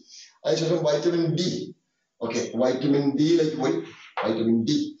 സി. അതിനുശേഷം വൈറ്റമിൻ ഡി. ഓക്കെ, വൈറ്റമിൻ ഡിയിലേക്ക് പോയി. വൈറ്റമിൻ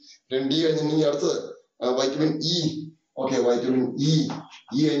ഡി കഴിഞ്ഞിട്ടുണ്ടെങ്കിൽ അടുത്തത് vitamin E. Okay, vitamin E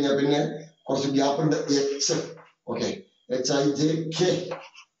കഴിഞ്ഞാൽ പിന്നെ കുറച്ച് ഗ്യാപ്പ് ഉണ്ട്. എച്ച്. Okay, HIJK.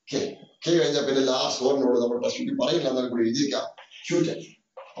 കഴിഞ്ഞാൽ പിന്നെ ലാസ്റ്റ് ഓർമ്മയോട് നമ്മൾ ടെസ്റ്റ് പറയില്ല, എന്നാലും കൂടി എഴുതിയേക്കാം. Q10.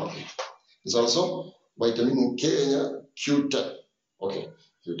 Okay, it's also vitamin K കഴിഞ്ഞാൽ Q10. Okay,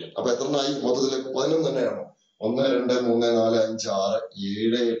 Q10. അപ്പൊ എത്രണ്ണായി മൊത്തത്തില്? 11 തന്നെയാണോ? 1 2 3 4 5 6 7 8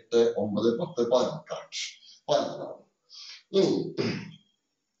 9 10 11. ഇനി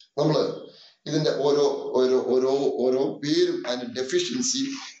നമ്മള് ഇതിന്റെ ഓരോ പേരും അതിന്റെ ഡെഫിഷ്യൻസി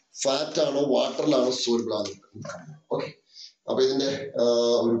ഫാറ്റ് ആണോ വാട്ടറിലാണോ സോലബിൾ ആണോ. ഓക്കെ, അപ്പൊ ഇതിന്റെ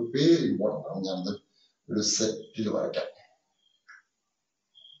ഒരു പേര് ഇമ്പോർട്ടൻ്റ് ആണ്. ഞാനത് ഒരു സെറ്റിൽ വരയ്ക്കാം.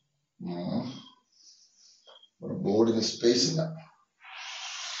 ബോർഡിന് സ്പേസ് ഇല്ല.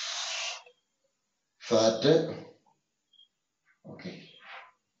 Fat. Okay,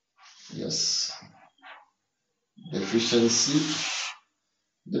 yes, deficiency.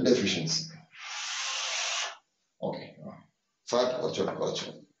 Okay, fat കുറച്ചുകൂടെ.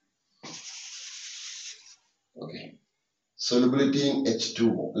 ഓക്കെ, solubility in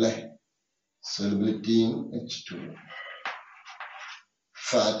H2O അല്ലെ. solubility in H2O.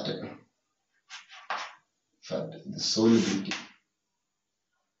 fat, the solubility.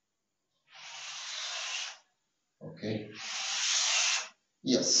 Okay.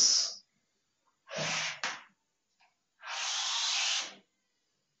 Yes.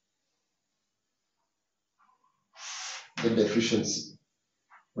 The deficiency.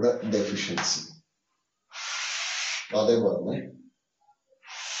 What deficiency? അതേപോലെ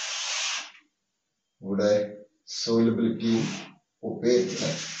ഇവിടെ solubility opaque.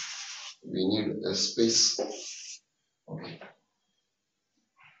 We need a space. Okay.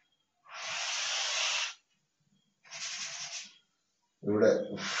 ഇവിടെ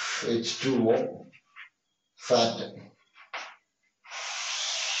H2O fat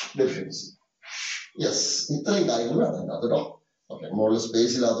deficiency. Yes, ഇത്രയും കാര്യങ്ങൾ വേണം കേട്ടോ. Okay, മുകളിൽ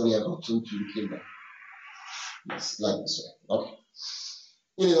സ്പേസ് ഇല്ലാത്തതുകൊണ്ട് ഞാൻ കുറച്ചൊന്നും ചുരുക്കിയില്ല.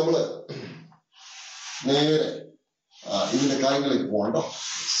 ഇനി നമ്മള് നേരെ ഇതിന്റെ കാര്യങ്ങളിലേക്ക് പോകണ്ടോ.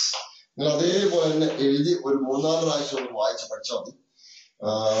 നിങ്ങൾ അതേപോലെ തന്നെ എഴുതി ഒരു 3-4 പ്രാവശ്യം ഒന്ന് വായിച്ച് പഠിച്ചാൽ മതി.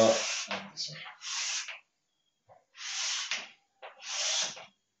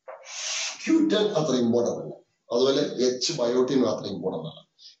 Q10 അത്ര ഇമ്പോർട്ടൻ്റ് അല്ല, അതുപോലെ H ബയോട്ടിനും അത്ര ഇമ്പോർട്ടൻ്റ് അല്ല.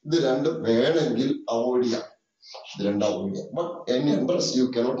 ഇത് രണ്ടും വേണമെങ്കിൽ അവോയ്ഡ് ചെയ്യാം, ഇത് രണ്ടും അവോയ്ഡ് ചെയ്യാം. But N entrance you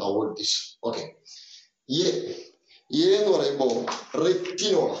cannot avoid this. Okay, A എന്ന് പറയുമ്പോൾ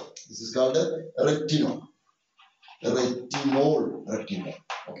retinol. This is called retinol. Retinol.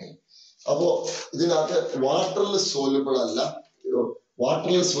 Okay, അപ്പോ ഇതിനകത്ത് വാട്ടറിൽ സോല്യൂബിൾ അല്ല,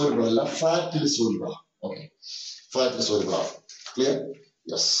 ഫാറ്റിൽ സോല്യൂബിൾ ആണ്. ഓക്കെ, ഫാറ്റിൽ സോല്യൂബിൾ ആണ്. ക്ലിയർ?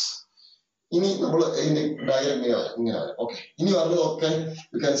 യെസ്. ഇനി നമ്മൾ ഇതിന്റെ ഡയഗ്രം ഇങ്ങനെ. ഓക്കെ, ഇനി പറഞ്ഞതൊക്കെ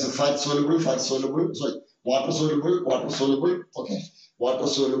fat soluble, sorry water soluble. Okay, water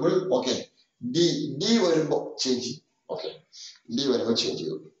soluble. Okay, D വരുമ്പോ ചേഞ്ച് ചെയ്യും. ഓക്കെ, ഡി വരുമ്പോ ചേഞ്ച്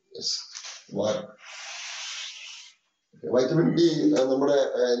ചെയ്യും. യെസ്. വൈറ്റമിൻ ഡി നമ്മുടെ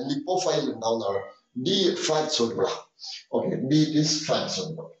ലിപ്പോഫൈൽ ഉണ്ടാവുന്നതാണ്. D fat soluble. Okay, D is fat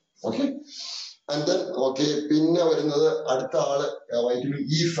soluble. Okay, and then okay, പിന്നെ വരുന്നത് അടുത്ത ആള് വൈറ്റമിൻ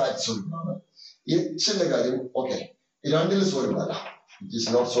ഇ ഫാറ്റ് സോല്യൂബിൾ ആണ്. എച്ചിന്റെ കാര്യം ഓക്കെ, രണ്ടിലും സോല്യൂബിൾ അല്ല. It is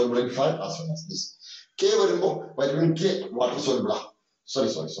not soluble in fat as well as this. K വരുമ്പോ വൈറ്റമിൻ കെ വാട്ടർ സോല്യൂബിൾ ആണ്. സോറി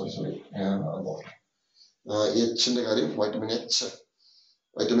എച്ചിന്റെ കാര്യം വൈറ്റമിൻ എച്ച്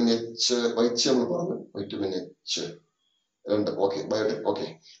നമ്മൾ പറഞ്ഞു. വൈറ്റമിൻ എച്ച് രണ്ട്. Okay, biotic. Okay,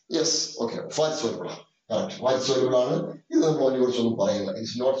 yes. Okay, fat soluble ആണ്. ഫാറ്റ് സോല്യൂബിൾ ആണ്. ഇത് നമ്മൾ അതിനെ കുറിച്ചൊന്നും പറയുന്നില്ല.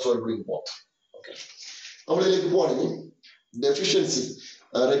 It's not soluble in both. Okay, നമ്മളിതിലേക്ക് പോവാണെങ്കിൽ ഡെഫിഷ്യൻസി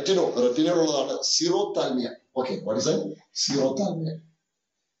റെറ്റിനോൾ ഉള്ളതാണ് സീറോതാൽമിയ. Okay, what is സീറോതാൽമിയ?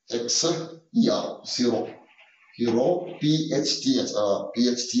 XER zero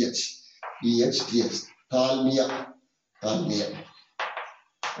PHTH താൽമിയ.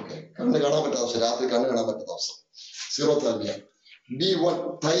 Okay, കണ്ണ് കാണാൻ പറ്റാത്ത അവസ്ഥ, രാത്രി കണ്ണ് കാണാൻ പറ്റാത്ത അവസ്ഥ, സീറോതാൽമിയ. B1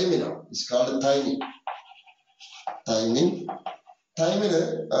 തൈമിനാണ്. ഇറ്റ്സ് കാൾഡ് തൈമിന്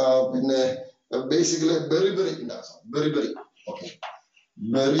പിന്നെ ബേസിക്കലി ബെറിബെറി ഉണ്ടാകും. ബെറിബെറി. Okay,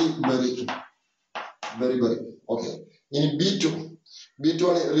 beriberi. ഓക്കെ, ഇനി B2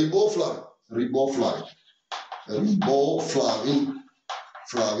 ആണ്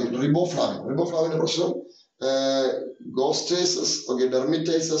റിബോഫ്ലാവിന്റെ പ്രശ്നം ഗോസ്റ്റേസസ്, ഓക്കെ,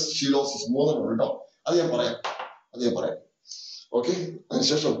 ഡെർമിറ്റൈസസ്, ഷിലോസിസ്, മൂന്നെണ്ണം കേട്ടോ. അത് ഞാൻ പറയാം. ഓക്കെ,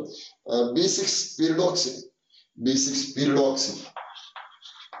 അതിനുശേഷം B6 pyridoxine.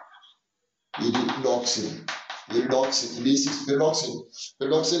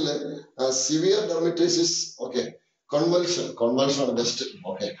 പിരിഡോക്സിനില് severe ഡെർമിറ്റൈസിസ്. Okay, convulsion ആണ് best.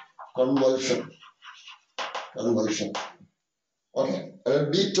 Okay, convulsion. Okay,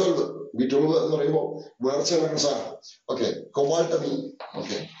 B12 എന്ന് പറയുമ്പോൾ വളർച്ച നടക്കുന്ന സാധനം. Okay, കൊബാൾട്ടമി.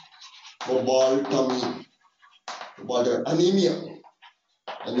 Anaemia.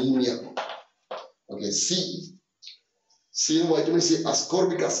 Okay, C vitamin C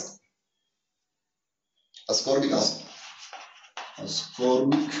ascorbic acid. ആണ്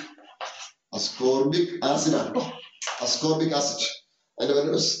കേട്ടോ. Ascorbic acid. അതിന്റെ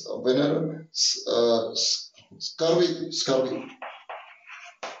സ്കർവി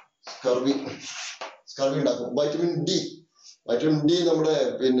ഉണ്ടാക്കും. വൈറ്റമിൻ ഡി നമ്മുടെ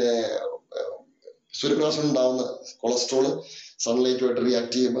പിന്നെ സൂര്യപ്രകാശം ഉണ്ടാവുന്ന കൊളസ്ട്രോള് സൺലൈറ്റുമായിട്ട്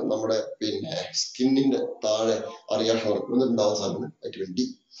റിയാക്ട് ചെയ്യുമ്പോൾ നമ്മുടെ പിന്നെ സ്കിന്നിന്റെ താഴെ റിയാക്ഷൻ ഉണ്ടാവുന്ന സാധനം വൈറ്റമിൻ ഡി.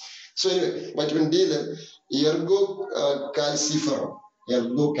 സോ വൈറ്റമിൻ ഡിയില് കാൽസിഫറോ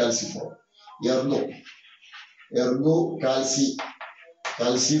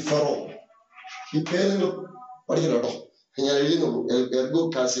ഈ പേര് നിങ്ങൾ പഠിക്കണം കേട്ടോ, ഞാൻ എഴുതുന്നുള്ളൂ.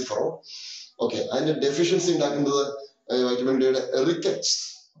 കാൽസിഫറോ. ഓക്കെ, അതിന്റെ ഡെഫിഷ്യൻസി ഉണ്ടാക്കുന്നത് വൈറ്റമിൻ ഡിയുടെ റിക്കറ്റ്സ്.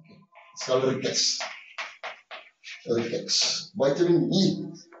 Vitamin E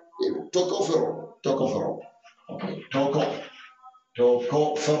ടോക്കോഫെറോ.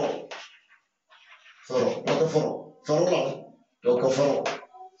 ഫെറോളാണ്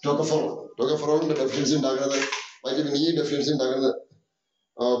ടോക്കോഫെറോളിന്റെ ഡെഫിഷ്യൻസി ഉണ്ടാകുന്നത് വൈറ്റമിൻ ഇ ഡെഫിഷ്യൻസി ഉണ്ടാകുന്നത്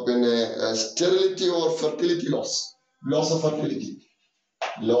പിന്നെ sterility or fertility loss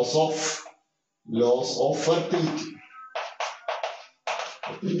of fertility.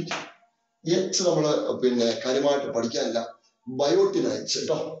 H നമ്മള് പിന്നെ കാര്യമായിട്ട് പഠിക്കാനില്ല. ബയോട്ടിൻ എച്ച്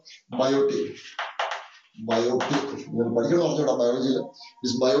കേട്ടോ. ബയോട്ടിൻ പഠിക്കണം പറഞ്ഞോടാ ബയോളജിയിൽ.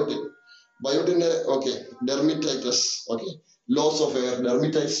 ബയോട്ടിന്റെ okay ഡെർമിറ്റൈറ്റസ്. Okay loss of air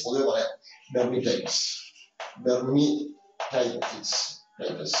ഡെർമിറ്റൈസ് പൊതുവെ പറയാം. ഡെർമിറ്റൈറ്റസ്.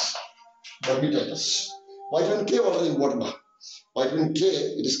 വൈറ്റമിൻ കെ വളരെ ഇമ്പോർട്ടൻ്റ് ആണ്. Vitamin K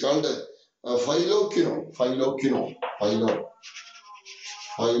it is called ഫൈലോക്വിനോൺ.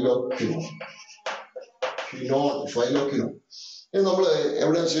 ഇത് നമ്മള്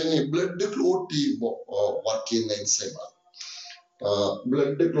എവിടെയാ വെച്ച് കഴിഞ്ഞാൽ ബ്ലഡ് ക്ലോട്ട് ചെയ്യുമ്പോൾ വർക്ക് ചെയ്യുന്ന എൻസൈമാണ്.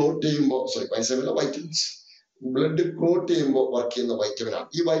 ബ്ലഡ് ക്ലോട്ട് ചെയ്യുമ്പോൾ എൻസൈമല്ല വൈറ്റമിൻസ്. ബ്ലഡ് ക്ലോട്ട് ചെയ്യുമ്പോൾ വർക്ക് ചെയ്യുന്ന വൈറ്റമിനാണ്.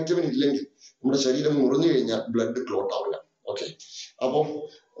 ഈ വൈറ്റമിൻ ഇല്ലെങ്കിൽ നമ്മുടെ ശരീരം മുറിഞ്ഞു കഴിഞ്ഞാൽ ബ്ലഡ് ക്ലോട്ട് ആവില്ല. ഓക്കെ, അപ്പോൾ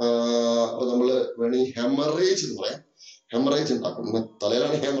നമ്മള് വേണമെങ്കിൽ ഹെമറേജ് എന്ന് പറയാം. ഹെമറേജ് ഉണ്ടാക്കും.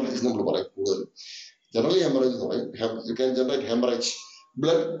 തലയിലാണ് ഹെമറേജ് നമ്മൾ പറയും കൂടുതൽ. ജനറലി ഹെമറേജ് എന്ന് പറയും. You can generate haemorrhage.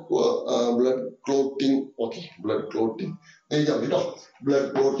 blood clotting. Okay, blood clotting. Blood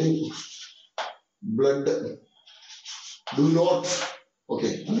clotting. Blood do not.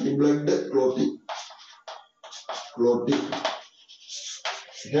 Okay, blood clotting.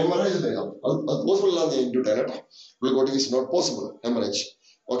 Hemorrhage that's possible on the into blood clotting is not possible. Hemorrhage.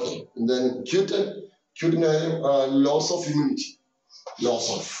 Okay, and then Q10 loss of immunity. Loss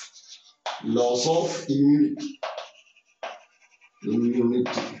of immunity.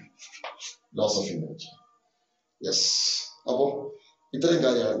 Loss of immunity. Yes. അപ്പോൾ ഇത്രയും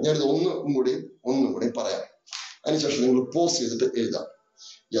കാര്യമാണ്. ഞാനിത് ഒന്നും കൂടി പറയാം. അതിനുശേഷം നിങ്ങൾ pose ചെയ്തിട്ട് എഴുതാം.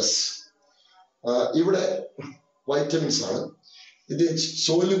 യെസ്, ഇവിടെ വൈറ്റമിൻസ് ആണ്. ഇത്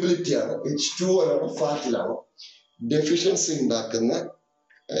സോലുബിലിറ്റി ആണ്. H2O ആണോ ഫാറ്റിലാണോ ഡെഫിഷ്യൻസി ഉണ്ടാക്കുന്ന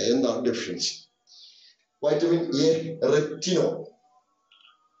എന്താണ് deficiency? Vitamin A retinol,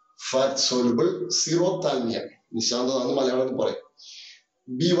 fat soluble, സീറോതാൽമിയ, നിശാന്തത എന്ന് മലയാളത്തിൽ പറയും.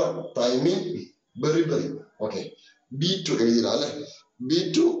 B1 thymine, beriberi. Okay, B2 എഴുതില്ല അല്ലെ.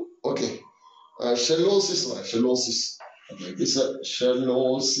 B2 ഓക്കെ ഷെല്ലോസിസ് പറയാം. ഷെല്ലോസിസ്.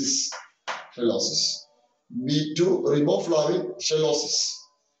 B2 riboflavin ഷെല്ലോസിസ്.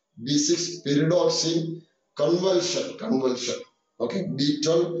 B6 pyridoxine കൺവൽഷൻ. Okay,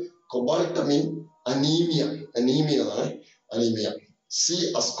 B12 കൊബാൾട്ടമിൻ anaemia. Anaemia. C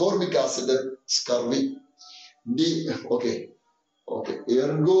ascorbic acid scurvy. D okay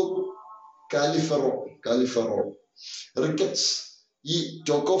Ergo കാലിഫെറോൾ. Rickets. E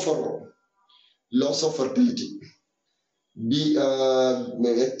tocopherol, loss of fertility. B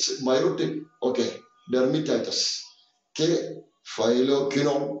H biotin. Okay ഡെർമിറ്റൈറ്റസ്. K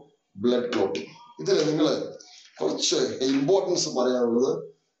ഫൈലോക്വിനോൺ, blood clotting. ഇതിൽ നിങ്ങൾ കുറച്ച് importance പറയാനുള്ളത്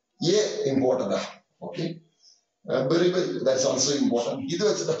A important ആണ്. Okay, beriberi that's also important. ഇത്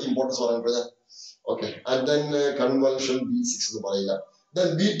വെച്ചിട്ട് importance പറയാൻ. Okay, and then convulsion B6 എന്ന് പറയില്ല. Then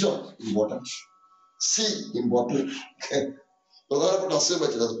B12 important. C important. പ്രധാനപ്പെട്ട അസുഖം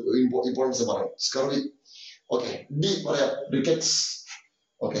വെച്ചിട്ട് ഇമ്പോർട്ടൻസ് പറയാം. സ്കർവി. ഓക്കെ, D പറയാം റിക്കറ്റ്സ്.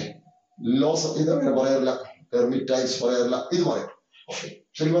 ഓക്കെ, ലോസ് ഇത് അങ്ങനെ പറയാറില്ല. ഡെർമിറ്റൈറ്റ്സ് പറയാറില്ല. ഇത് പറയാം. ഓക്കെ,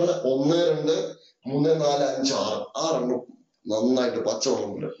 ശരി പറഞ്ഞ 1, 2, 3, 4, 5, 6 നന്നായിട്ട്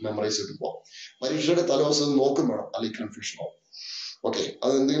പച്ചവെള്ളം മെമ്മറൈസ് ചെയ്ത് പോവാം. പരീക്ഷയുടെ തലേദിവസം നോക്കും വേണം, അല്ലെങ്കിൽ കൺഫ്യൂഷൻ ആവും. ഓക്കെ,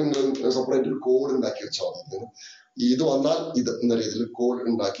 അത് എന്തെങ്കിലും സെപ്പറേറ്റ് ഒരു കോഡ് ഉണ്ടാക്കി വെച്ചാൽ മതി. ഇത് വന്നാൽ ഇത് എന്ന രീതിയിൽ കോഡ്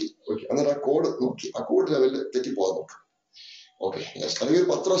ഉണ്ടാക്കി. ഓക്കെ, എന്നിട്ട് ആ കോഡ് നോക്കി ആ കോഡ് ലെവലിൽ തെറ്റിപ്പോകാൻ നോക്കാം. Okay, yes. അല്ലെങ്കിൽ ഒരു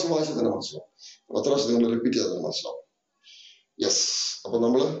 10 പ്രാവശ്യം വായിച്ചാൽ തന്നെ മനസ്സിലാവും. 10 പ്രാവശ്യം നിങ്ങൾ റിപ്പീറ്റ് ചെയ്താൽ തന്നെ മനസ്സിലാവും. യെസ്, അപ്പൊ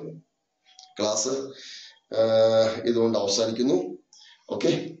നമ്മള് ക്ലാസ് ഇതുകൊണ്ട് അവസാനിക്കുന്നു.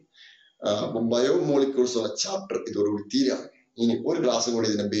 ഓക്കെ, അപ്പൊ ബയോമോളിക്യൂൾസ് എന്ന ചാപ്റ്റർ ഇതോടുകൂടി തീരാണ്. ഇനി ഒരു ക്ലാസ്സും കൂടി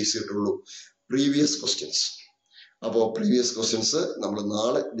ഇതിനെ ബേസ് ചെയ്തിട്ടുള്ളൂ, പ്രീവിയസ് ക്വസ്റ്റ്യൻസ്. അപ്പോൾ പ്രീവിയസ് ക്വസ്റ്റ്യൻസ് നമ്മൾ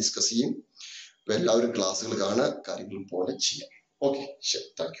നാളെ ഡിസ്കസ് ചെയ്യും. അപ്പൊ എല്ലാവരും ക്ലാസ്സുകൾ കാണുക, കാര്യങ്ങൾ പോലെ ചെയ്യാം. ഓക്കെ, ശരി.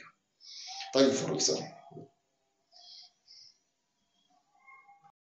 Thank you for listening.